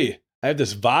like, hey, I have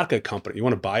this vodka company. You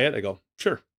want to buy it? I go,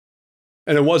 sure.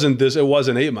 And it wasn't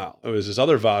 8 Mile. It was this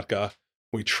other vodka.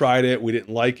 We tried it. We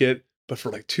didn't like it. But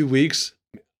for like 2 weeks,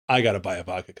 I got to buy a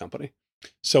vodka company.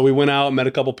 So we went out, met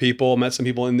a couple people, met some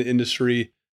people in the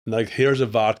industry. And like, here's a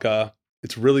vodka.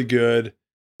 It's really good.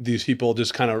 These people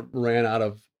just kind of ran out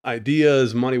of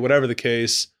ideas, money, whatever the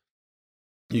case.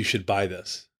 You should buy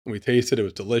this. And we tasted it. It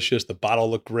was delicious. The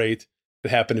bottle looked great.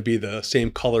 It happened to be the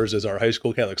same colors as our high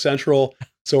school Catholic Central.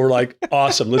 So we're like,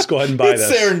 awesome. Let's go ahead and buy It's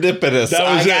this. serendipitous.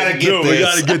 I gotta get this. We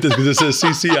got to get this because it says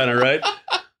CC on it, right?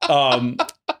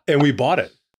 And we bought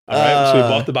it. All right. So we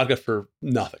bought the vodka for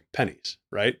nothing, pennies,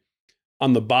 right?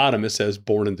 On the bottom, it says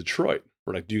born in Detroit.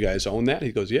 We're like, do you guys own that?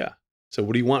 He goes, yeah. So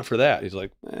what do you want for that? He's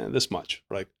like, this much.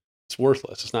 We're like, it's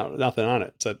worthless. It's not nothing on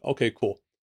it. I said, okay, cool.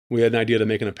 We had an idea to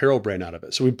make an apparel brand out of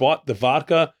it. So we bought the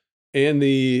vodka and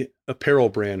the apparel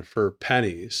brand for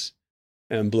pennies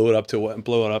and blew it up to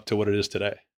what it is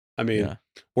today. I mean,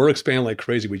 we're expanding like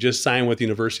crazy. We just signed with the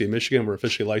University of Michigan. We're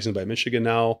officially licensed by Michigan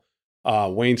now.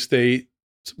 Wayne State,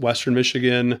 Western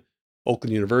Michigan,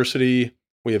 Oakland University.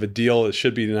 We have a deal that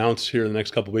should be announced here in the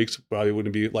next couple of weeks. Probably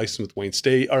wouldn't be licensed with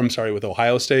with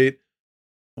Ohio State.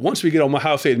 Once we get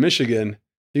Ohio State and Michigan,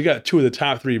 you got two of the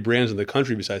top 3 brands in the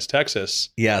country besides Texas.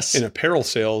 Yes. In apparel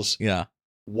sales. Yeah.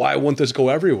 Why wouldn't this go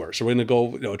everywhere? So we're going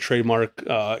to go, trademark,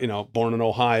 born in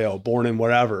Ohio, born in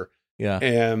wherever. Yeah.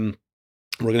 And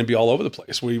we're going to be all over the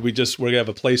place. We're going to have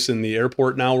a place in the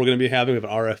airport now. We're going to be having, we have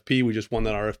an RFP. We just won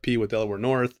that RFP with Delaware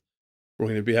North. We're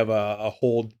going to have a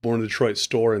whole Born in Detroit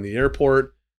store in the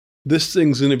airport. This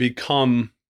thing's going to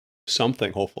become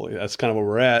something, hopefully. That's kind of where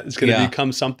we're at. It's going to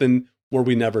become something where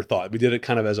we never thought. We did it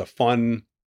kind of as a fun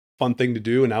thing to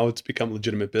do, and now it's become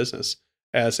legitimate business,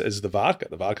 as the vodka.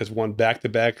 The vodka's won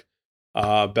back-to-back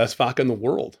best vodka in the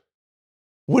world.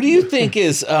 What do you think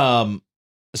is...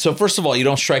 So first of all, you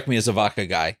don't strike me as a vodka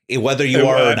guy, whether you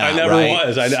are or not. I never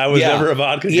was. I was never a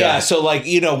vodka guy. Yeah. So like,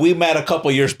 we met a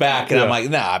couple years back and I'm like,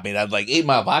 I'm like 8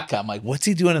 Mile vodka. I'm like, what's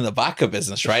he doing in the vodka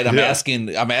business? Right. I'm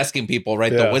asking people,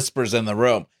 right. The whispers in the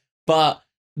room, but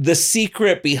the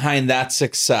secret behind that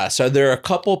success, are there a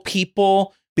couple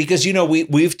people, because,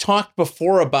 we've talked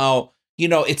before about,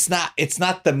 it's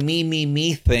not the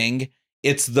me thing.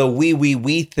 It's the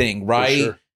we thing.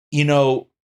 Right. Sure.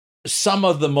 Some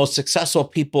of the most successful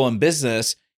people in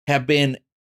business have been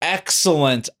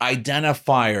excellent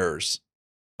identifiers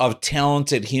of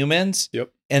talented humans.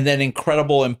 Yep. And then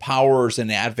incredible empowerers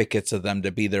and advocates of them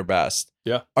to be their best.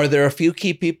 Yeah. Are there a few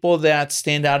key people that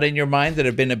stand out in your mind that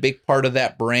have been a big part of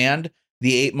that brand,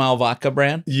 the 8 Mile Vodka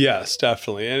brand? Yes,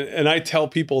 definitely. And I tell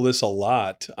people this a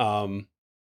lot. I'm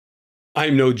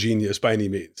no genius by any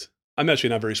means. I'm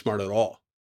actually not very smart at all.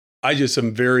 I just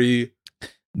am very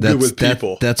good with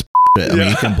people. That's I mean,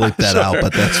 you can bleep that out,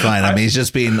 but that's fine. I mean, he's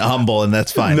just being humble, and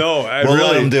that's fine. No, we'll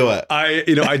let him do it.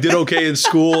 I did okay in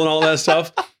school and all that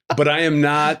stuff, but I'm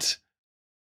not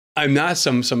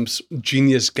some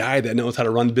genius guy that knows how to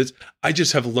run business. I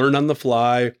just have learned on the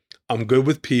fly. I'm good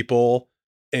with people,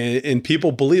 and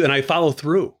people believe, and I follow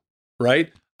through. Right?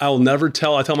 I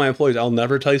tell my employees, I'll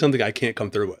never tell you something I can't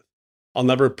come through with. I'll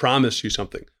never promise you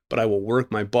something, but I will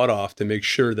work my butt off to make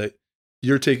sure that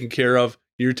you're taken care of.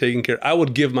 You're taking care. I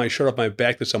would give my shirt off my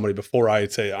back to somebody before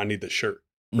I'd say, I need this shirt.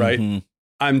 Right. Mm-hmm.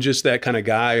 I'm just that kind of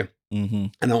guy. Mm-hmm.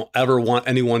 I don't ever want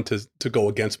anyone to go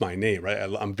against my name. Right.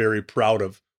 I'm very proud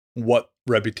of what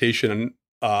reputation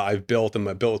I've built and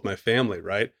I built with my family.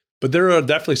 Right. But there are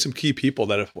definitely some key people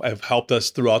that have helped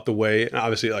us throughout the way. And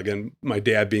obviously, again, my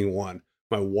dad being one,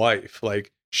 my wife,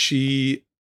 like she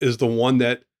is the one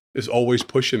that is always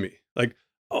pushing me. Like,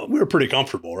 we were pretty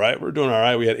comfortable, right? We were doing all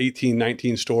right. We had 18,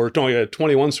 19 stores. No, we had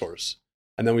 21 stores.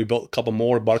 And then we built a couple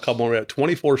more, bought a couple more. We had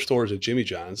 24 stores at Jimmy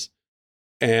John's.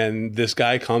 And this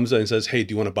guy comes and says, hey,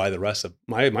 do you want to buy the rest of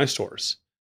my stores?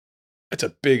 It's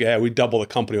a big ad. We doubled the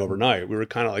company overnight. We were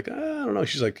kind of like, I don't know.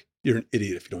 She's like, you're an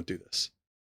idiot if you don't do this.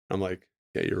 I'm like,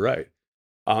 yeah, you're right.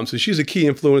 So she's a key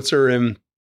influencer in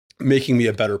making me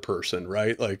a better person,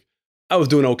 right? Like, I was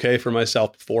doing okay for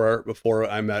myself before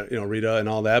I met, Rita and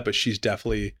all that, but she's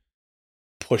definitely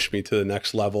pushed me to the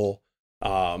next level,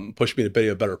 pushed me to be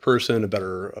a better person, a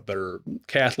better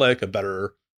Catholic, a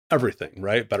better everything,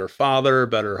 right? Better father,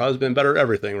 better husband, better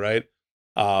everything, right?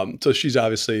 So she's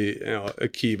obviously, a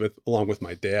key along with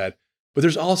my dad, but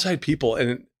there's outside people.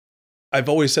 And I've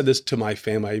always said this to my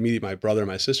family, immediately my brother,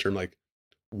 my sister. I'm like,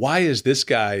 why is this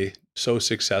guy so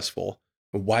successful?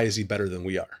 And why is he better than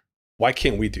we are? Why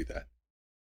can't we do that?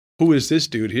 Who is this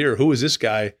dude here? Who is this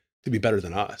guy to be better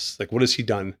than us? Like, what has he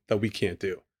done that we can't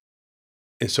do?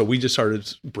 And so we just started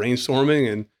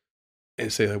brainstorming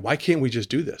and say, like, why can't we just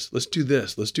do this? Let's do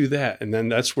this. Let's do that. And then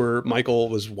that's where Michael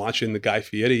was watching the Guy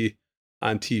Fieri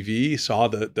on TV, saw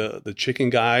the chicken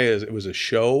guy as it was a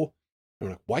show. And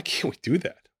we're like, why can't we do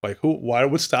that? Like,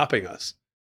 what's stopping us?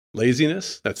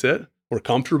 Laziness. That's it. We're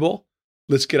comfortable.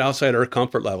 Let's get outside our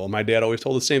comfort level. My dad always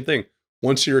told the same thing.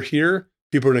 Once you're here,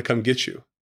 people are going to come get you.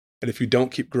 And if you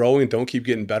don't keep growing, don't keep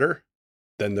getting better,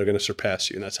 then they're going to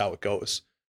surpass you. And that's how it goes.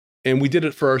 And we did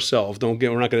it for ourselves. We're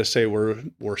not going to say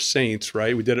we're saints,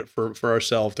 right? We did it for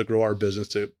ourselves to grow our business,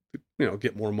 to,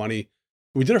 get more money.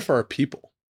 We did it for our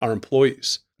people, our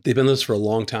employees. They've been with us for a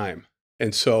long time.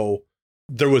 And so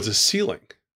there was a ceiling,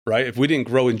 right? If we didn't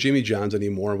grow in Jimmy John's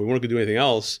anymore and we weren't going to do anything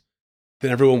else,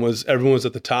 then everyone was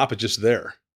at the top. It's just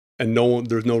there. And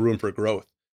there's no room for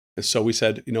growth. And so we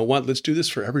said, you know what? Let's do this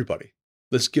for everybody.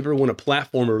 Let's give everyone a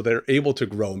platform where they're able to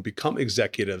grow and become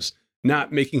executives,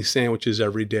 not making sandwiches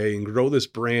every day, and grow this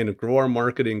brand and grow our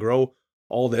marketing, grow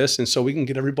all this. And so we can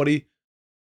get everybody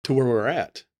to where we're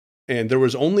at. And there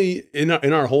was only in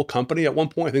our whole company at one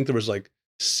point, I think there was like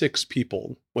 6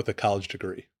 people with a college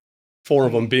degree, 4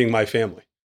 of them being my family,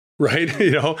 right?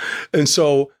 And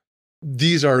so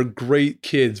these are great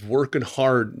kids working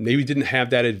hard, maybe didn't have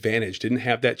that advantage, didn't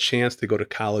have that chance to go to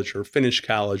college or finish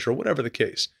college or whatever the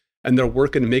case. And they're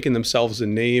working and making themselves a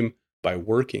name by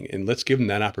working. And let's give them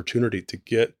that opportunity to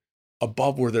get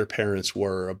above where their parents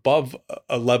were, above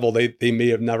a level they may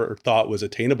have never thought was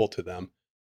attainable to them.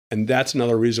 And that's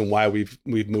another reason why we've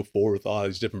moved forward with all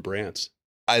these different brands.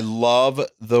 I love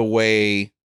the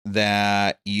way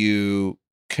that you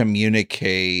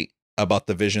communicate about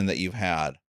the vision that you've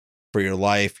had for your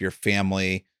life, your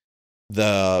family,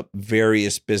 the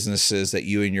various businesses that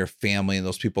you and your family and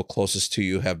those people closest to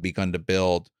you have begun to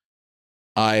build.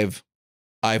 I've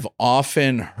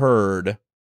often heard,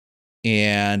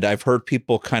 and I've heard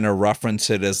people kind of reference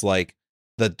it as like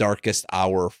the darkest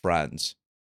hour friends.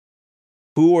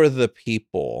 Who are the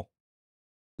people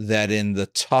that in the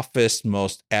toughest,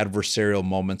 most adversarial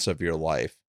moments of your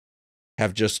life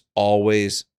have just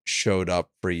always showed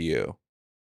up for you?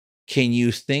 Can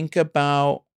you think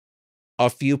about a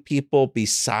few people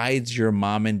besides your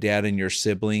mom and dad and your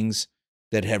siblings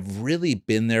that have really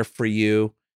been there for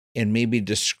you, and maybe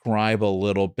describe a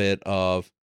little bit of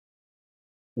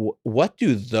what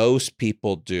do those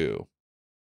people do?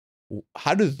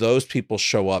 How do those people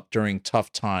show up during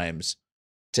tough times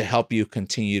to help you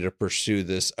continue to pursue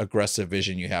this aggressive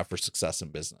vision you have for success in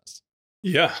business?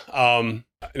 Yeah.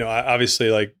 Obviously,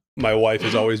 like, my wife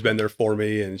has always been there for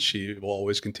me, and she will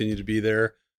always continue to be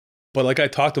there. But like I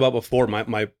talked about before,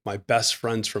 my best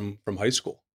friends from high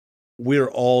school, we're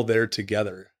all there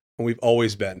together, and we've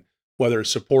always been, whether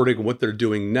it's supporting what they're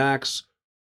doing next.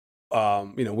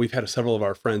 We've had several of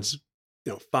our friends,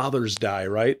 fathers die,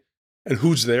 right? And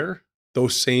who's there?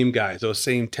 Those same guys, those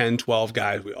same 10, 12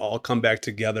 guys, we all come back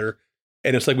together.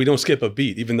 And it's like we don't skip a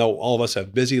beat, even though all of us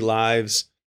have busy lives.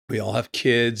 We all have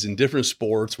kids in different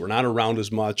sports. We're not around as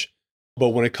much. But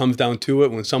when it comes down to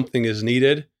it, when something is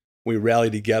needed, we rally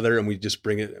together and we just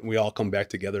bring it, and we all come back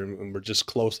together, and we're just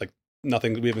close, like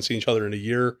nothing. We haven't seen each other in a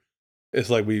year. It's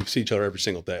like we see each other every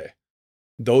single day.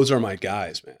 Those are my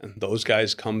guys, man. Those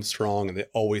guys come strong, and they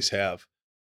always have.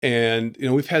 And,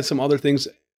 we've had some other things.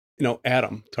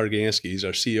 Adam Targansky, he's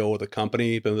our CEO of the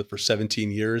company, been with it for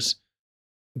 17 years.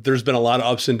 There's been a lot of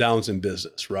ups and downs in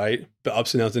business, right? The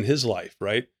ups and downs in his life,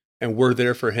 right? And we're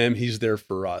there for him. He's there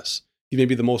for us. He may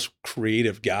be the most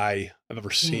creative guy I've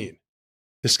ever seen.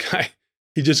 This guy,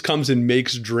 he just comes and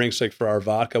makes drinks. Like for our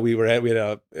vodka, we had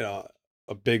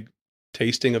a big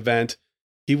tasting event.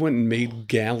 He went and made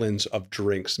gallons of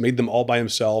drinks, made them all by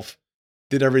himself,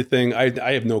 did everything.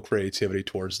 I have no creativity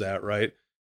towards that, right?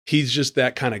 He's just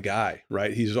that kind of guy,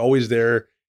 right? He's always there.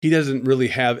 He doesn't really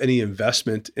have any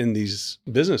investment in these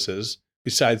businesses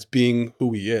besides being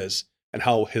who he is and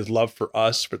how his love for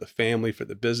us, for the family, for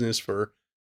the business, for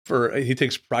he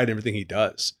takes pride in everything he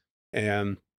does.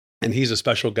 And he's a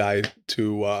special guy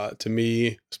to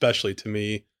me, especially to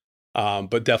me,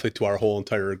 but definitely to our whole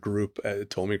entire group at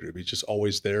Tomey Group. He's just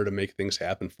always there to make things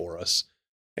happen for us.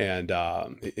 And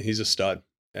he's a stud,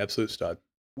 absolute stud.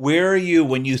 Where are you,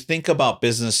 when you think about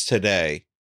business today,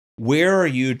 where are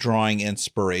you drawing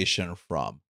inspiration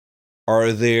from?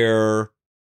 Are there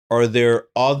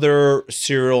other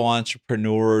serial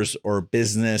entrepreneurs or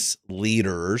business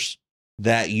leaders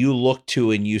that you look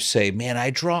to and you say, man,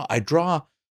 I draw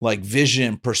like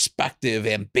vision, perspective,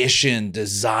 ambition,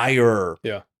 desire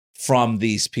from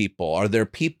these people? Are there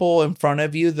people in front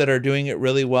of you that are doing it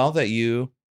really well that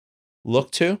you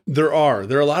look to? There are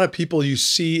a lot of people you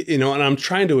see, and I'm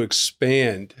trying to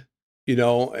expand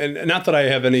and not that I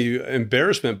have any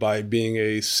embarrassment by being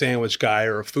a sandwich guy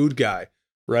or a food guy,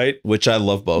 right? Which I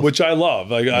love both. Which I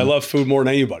love. Like I love food more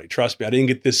than anybody. Trust me. I didn't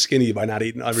get this skinny by not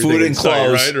eating everything. Food and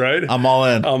clothes. Right? I'm all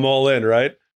in. I'm all in,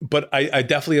 right? But I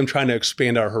definitely am trying to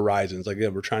expand our horizons. Like,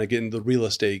 we're trying to get into the real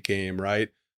estate game, right?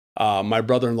 My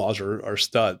brother-in-laws are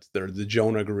studs. They're the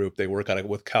Jonah Group. They work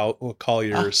with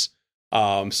Colliers,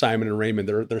 Simon and Raymond.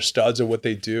 They're studs at what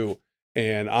they do.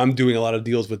 And I'm doing a lot of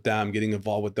deals with them, getting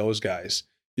involved with those guys.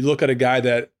 You look at a guy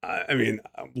that,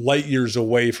 light years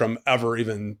away from ever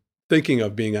even thinking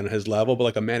of being on his level, but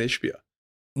like a Matt Ishbia.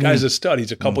 Guy's a stud.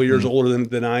 He's a couple years older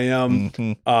than I am.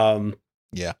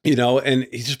 Yeah. And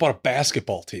he just bought a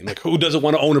basketball team. Like, who doesn't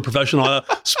want to own a professional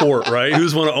sport, right?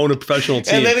 Who's want to own a professional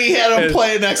team? And then he had him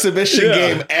play an exhibition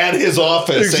game at his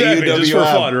office at UWM. Just for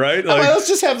fun, right? Like, let's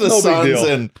just have the Suns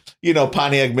in,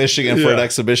 Pontiac, Michigan for an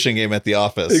exhibition game at the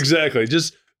office. Exactly.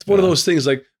 Just it's one of those things,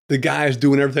 like the guy's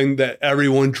doing everything that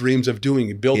everyone dreams of doing.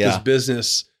 He built his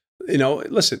business.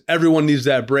 Listen, everyone needs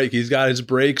that break. He's got his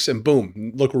breaks and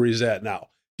boom, look where he's at now.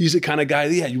 He's the kind of guy,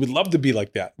 you would love to be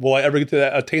like that. Will I ever get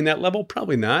to attain that level?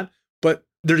 Probably not. But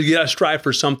you got to strive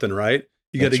for something, right?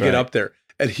 You got to get up there.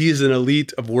 And he's an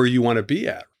elite of where you want to be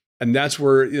at. And that's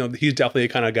where, he's definitely a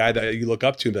kind of guy that you look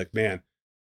up to and be like, man,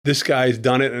 this guy's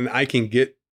done it and I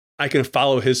can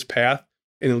follow his path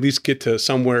and at least get to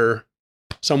somewhere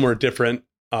different,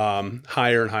 higher and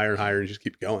higher and higher, and just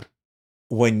keep going.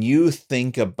 When you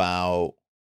think about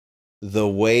the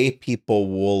way people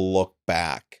will look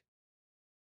back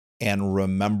and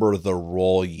remember the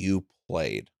role you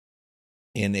played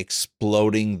in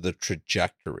exploding the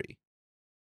trajectory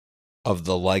of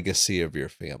the legacy of your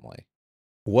family,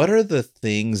 what are the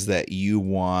things that you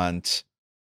want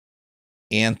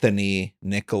Anthony,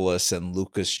 Nicholas, and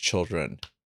Luca's children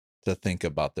to think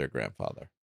about their grandfather?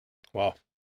 Wow.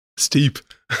 Steep.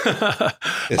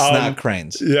 It's not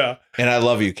Cranes. Yeah. And I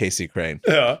love you, Casey Crane.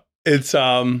 Yeah. It's,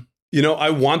 I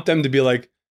want them to be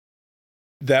like,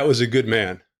 that was a good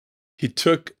man. He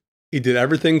did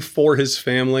everything for his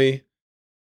family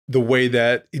the way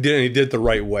that he did, and he did it the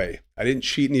right way. I didn't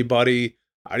cheat anybody.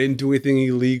 I didn't do anything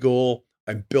illegal.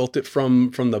 I built it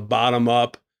from the bottom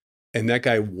up, and that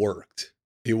guy worked.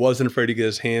 He wasn't afraid to get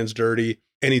his hands dirty,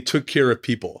 and he took care of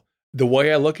people. The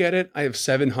way I look at it, I have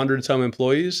 700 some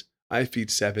employees. I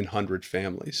feed 700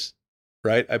 families,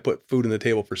 right? I put food on the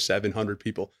table for 700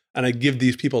 people, and I give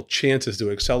these people chances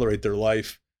to accelerate their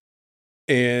life.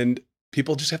 And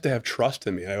people just have to have trust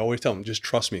in me. I always tell them, just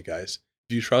trust me, guys.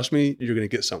 If you trust me, you're going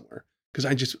to get somewhere,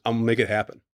 because I'll make it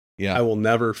happen. Yeah. I will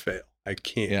never fail. I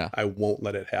can't. Yeah. I won't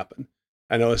let it happen.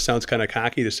 I know it sounds kind of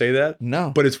cocky to say that.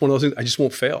 No. But it's one of those things. I just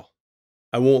won't fail.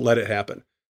 I won't let it happen.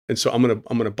 And so I'm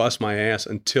gonna bust my ass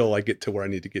until I get to where I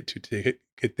need to get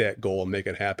that goal and make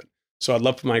it happen. So I'd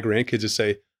love for my grandkids to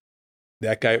say,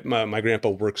 that guy, my grandpa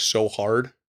worked so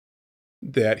hard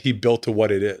that he built to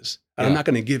what it is. And I'm not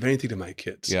going to give anything to my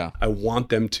kids. Yeah. I want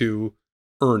them to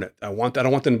earn it. I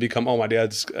don't want them to become, I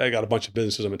got a bunch of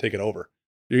businesses, I'm going to take it over.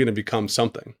 You're going to become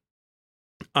something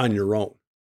on your own.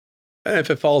 And if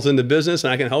it falls into business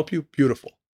and I can help you,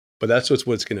 beautiful. But that's what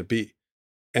it's going to be.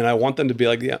 And I want them to be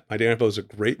like, yeah, my grandpa was a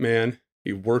great man.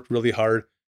 He worked really hard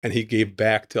and he gave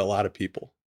back to a lot of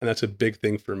people. And that's a big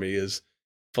thing for me, is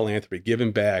philanthropy,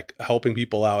 giving back, helping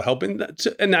people out, and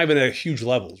not even at huge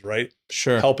levels, right?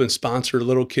 Sure. Helping sponsor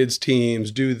little kids'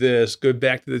 teams, do this, give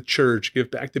back to the church,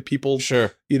 give back to people.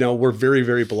 Sure. We're very,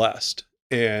 very blessed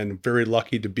and very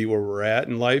lucky to be where we're at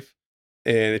in life.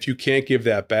 And if you can't give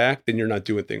that back, then you're not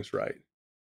doing things right.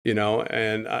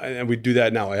 And we do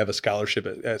that now. I have a scholarship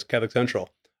at Catholic Central.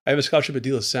 I have a scholarship at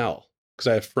De La Salle because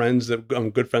I have friends that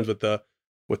I'm good friends with the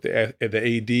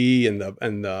AD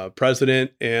and the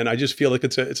president, and I just feel like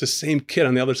it's the same kid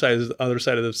on the other side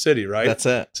of the city, right? That's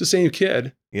it. It's the same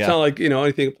kid. Yeah. It's not like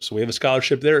anything. So we have a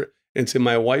scholarship there, and it's in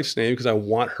my wife's name because I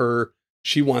want her.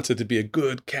 She wants it to be a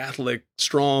good Catholic,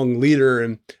 strong leader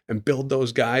and build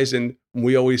those guys. And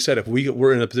we always said if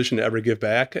we're in a position to ever give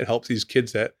back, it helps these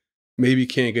kids that maybe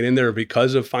can't get in there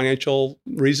because of financial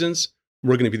reasons.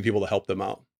 We're going to be the people to help them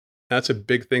out. That's a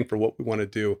big thing for what we want to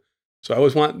do. So I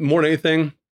always want, more than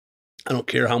anything, I don't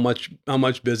care how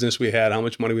much business we had, how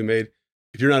much money we made.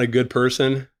 If you're not a good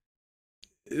person,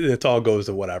 it all goes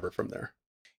to whatever from there.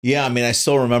 Yeah. I mean, I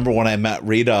still remember when I met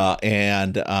Rita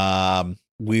and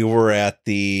we were at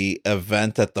the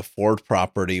event at the Ford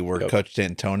property where Coach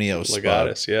D'Antonio spoke.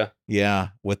 Legatus, yeah. Yeah.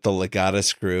 With the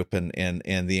Legatus group and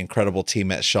the incredible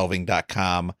team at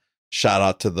shelving.com. Shout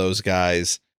out to those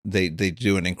guys. They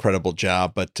do an incredible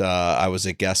job, but I was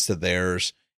a guest of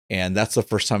theirs, and that's the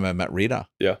first time I met Rita.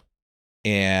 Yeah.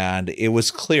 And it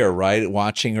was clear, right?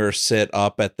 Watching her sit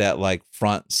up at that like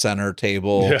front center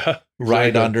table,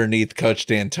 right underneath Coach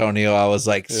D'Antonio, I was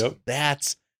like,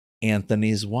 that's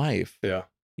Anthony's wife. Yeah.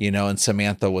 You know, and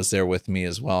Samantha was there with me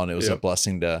as well. And it was a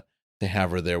blessing to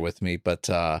have her there with me. But,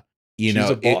 you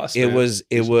know, it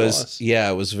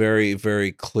was very,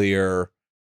 very clear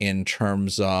in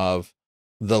terms of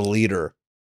the leader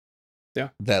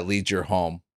that leads your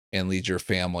home and leads your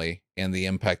family, and the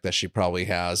impact that she probably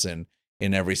has in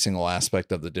every single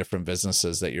aspect of the different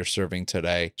businesses that you're serving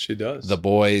today. She does. The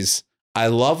boys. I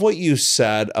love what you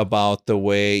said about the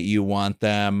way you want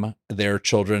their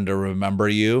children to remember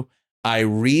you. I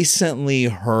recently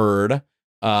heard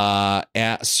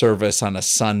at service on a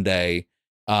Sunday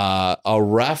a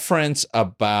reference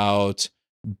about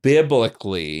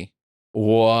biblically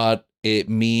what it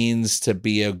means to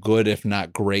be a good, if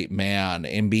not great man,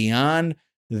 and beyond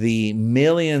the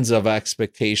millions of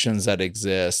expectations that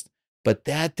exist. But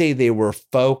that day they were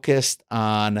focused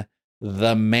on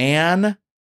the man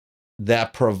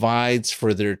that provides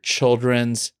for their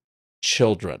children's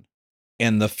children,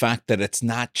 and the fact that it's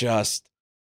not just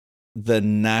the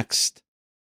next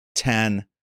 10,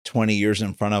 20 years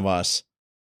in front of us,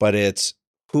 but it's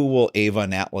who will Ava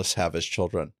and Atlas have as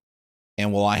children,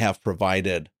 and will I have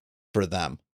provided for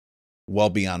them well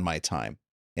beyond my time.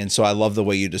 And so I love the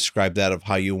way you describe that, of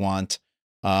how you want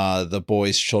the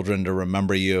boys' children to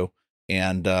remember you.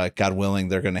 And God willing,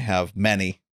 they're going to have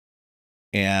many,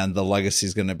 and the legacy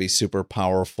is going to be super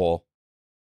powerful.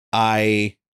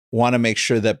 I want to make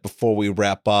sure that before we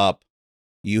wrap up,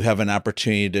 you have an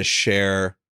opportunity to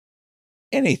share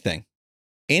anything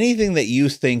that you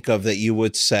think of that you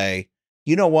would say,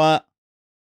 you know what?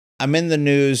 I'm in the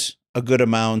news a good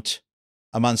amount.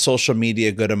 I'm on social media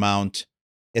a good amount.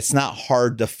 It's not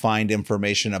hard to find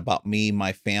information about me,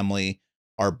 my family,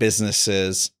 our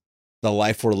businesses, the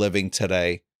life we're living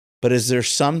today. But is there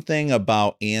something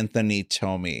about Anthony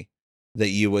Tomey that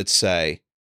you would say,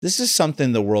 this is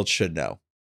something the world should know?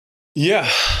 Yeah.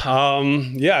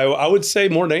 I would say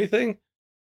more than anything,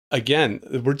 again,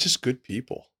 we're just good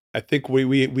people. I think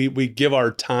we give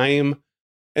our time,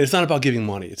 and it's not about giving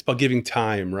money. It's about giving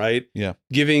time, right? Yeah.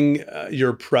 Giving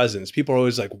your presence. People are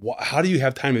always like, how do you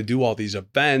have time to do all these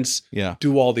events? Yeah.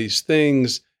 Do all these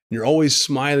things? And you're always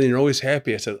smiling. You're always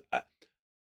happy. I said,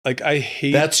 I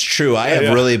hate. That's true. I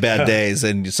have really bad days,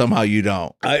 and somehow you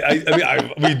don't.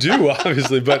 We do,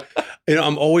 obviously, but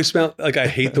I'm always like, I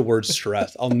hate the word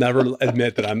stress. I'll never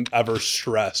admit that I'm ever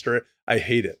stressed, or I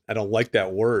hate it. I don't like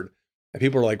that word. And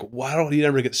people are like, why don't you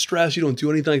never get stressed? You don't do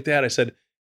anything like that. I said,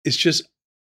 it's just,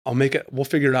 we'll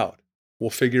figure it out. We'll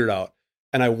figure it out.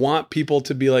 And I want people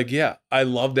to be like, yeah, I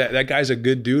love that. That guy's a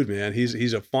good dude, man.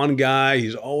 He's a fun guy.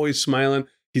 He's always smiling.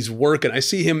 He's working. I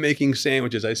see him making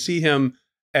sandwiches. I see him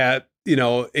at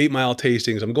 8 Mile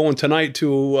tastings. I'm going tonight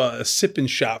to a sipping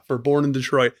shop for Born in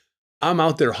Detroit. I'm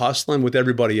out there hustling with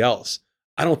everybody else.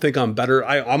 I don't think I'm better.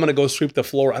 I'm going to go sweep the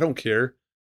floor. I don't care.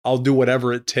 I'll do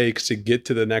whatever it takes to get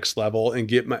to the next level and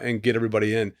get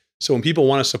everybody in. So when people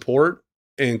want to support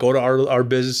and go to our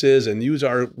businesses and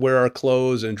wear our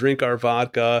clothes and drink our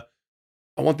vodka,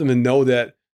 I want them to know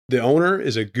that the owner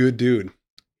is a good dude.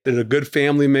 He's a good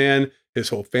family man. His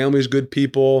whole family is good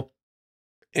people.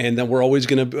 And then we're always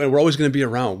gonna be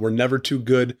around. We're never too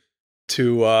good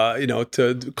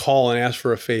to call and ask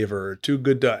for a favor, too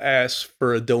good to ask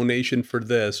for a donation for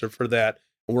this or for that.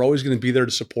 And we're always going to be there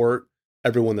to support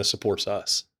everyone that supports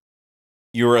us.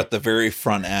 You were at the very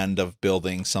front end of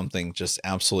building something just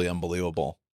absolutely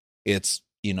unbelievable. It's,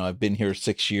 I've been here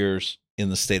 6 years in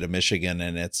the state of Michigan,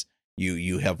 and it's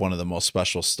you have one of the most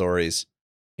special stories.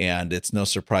 And it's no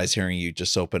surprise hearing you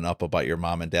just open up about your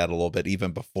mom and dad a little bit,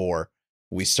 even before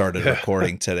we started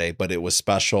recording today, but it was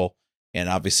special. And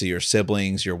obviously your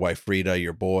siblings, your wife, Rita,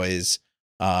 your boys,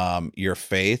 your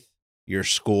faith, your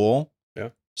school,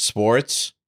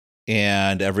 sports,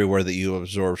 and everywhere that you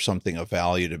absorb something of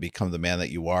value to become the man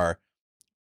that you are.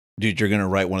 Dude, you're going to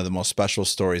write one of the most special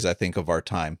stories, I think, of our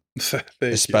time,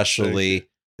 especially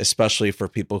for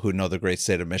people who know the great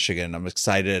state of Michigan. I'm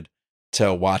excited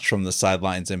to watch from the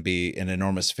sidelines and be an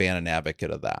enormous fan and advocate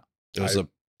of that. It was a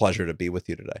pleasure to be with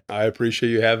you today. I appreciate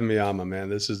you having me on, my man.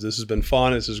 This has been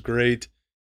fun. This is great.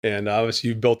 And obviously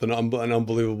you've built an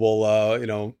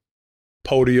unbelievable,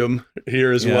 podium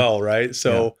here as well. Right.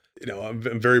 So, I'm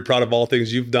very proud of all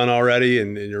things you've done already,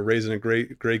 and you're raising a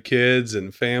great kids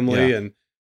and family. And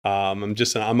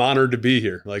I'm honored to be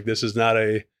here. Like, this is not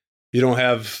you don't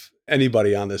have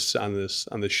anybody on this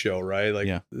show, right?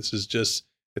 Like this is just,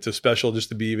 it's a special just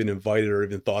to be even invited or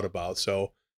even thought about.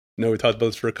 So, we talked about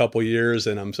this for a couple of years,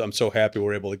 and I'm so happy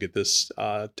we're able to get this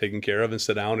taken care of and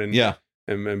sit down and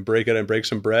and break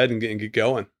some bread and get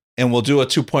going. And we'll do a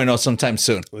 2.0 sometime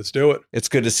soon. Let's do it. It's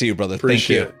good to see you, brother.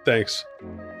 Appreciate Thank you. it. Thanks.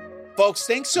 Folks,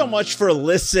 thanks so much for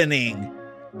listening.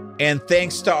 And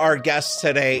thanks to our guest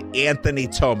today, Anthony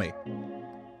Tomey.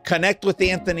 Connect with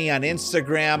Anthony on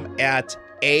Instagram at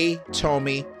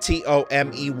Tomey,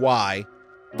 Tomey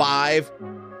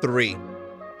 53.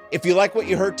 If you like what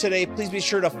you heard today, please be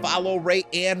sure to follow, rate,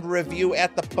 and review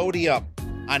at the podium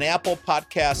on Apple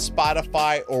Podcasts,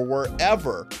 Spotify, or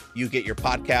wherever you get your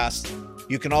podcasts.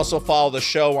 You can also follow the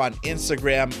show on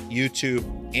Instagram, YouTube,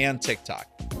 and TikTok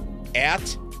at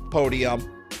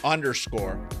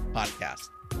podium_podcast.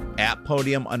 At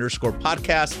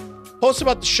podium_podcast. Post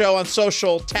about the show on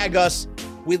social, tag us.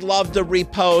 We'd love to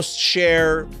repost,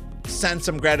 share, send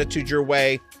some gratitude your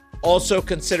way. Also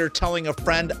consider telling a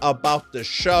friend about the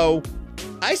show.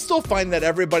 I still find that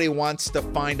everybody wants to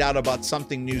find out about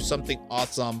something new, something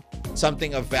awesome,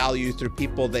 something of value through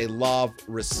people they love,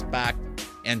 respect,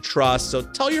 and trust. So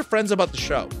tell your friends about the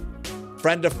show.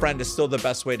 Friend to friend is still the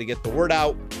best way to get the word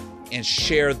out and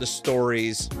share the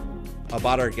stories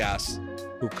about our guests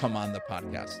who come on the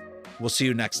podcast. We'll see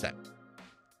you next time.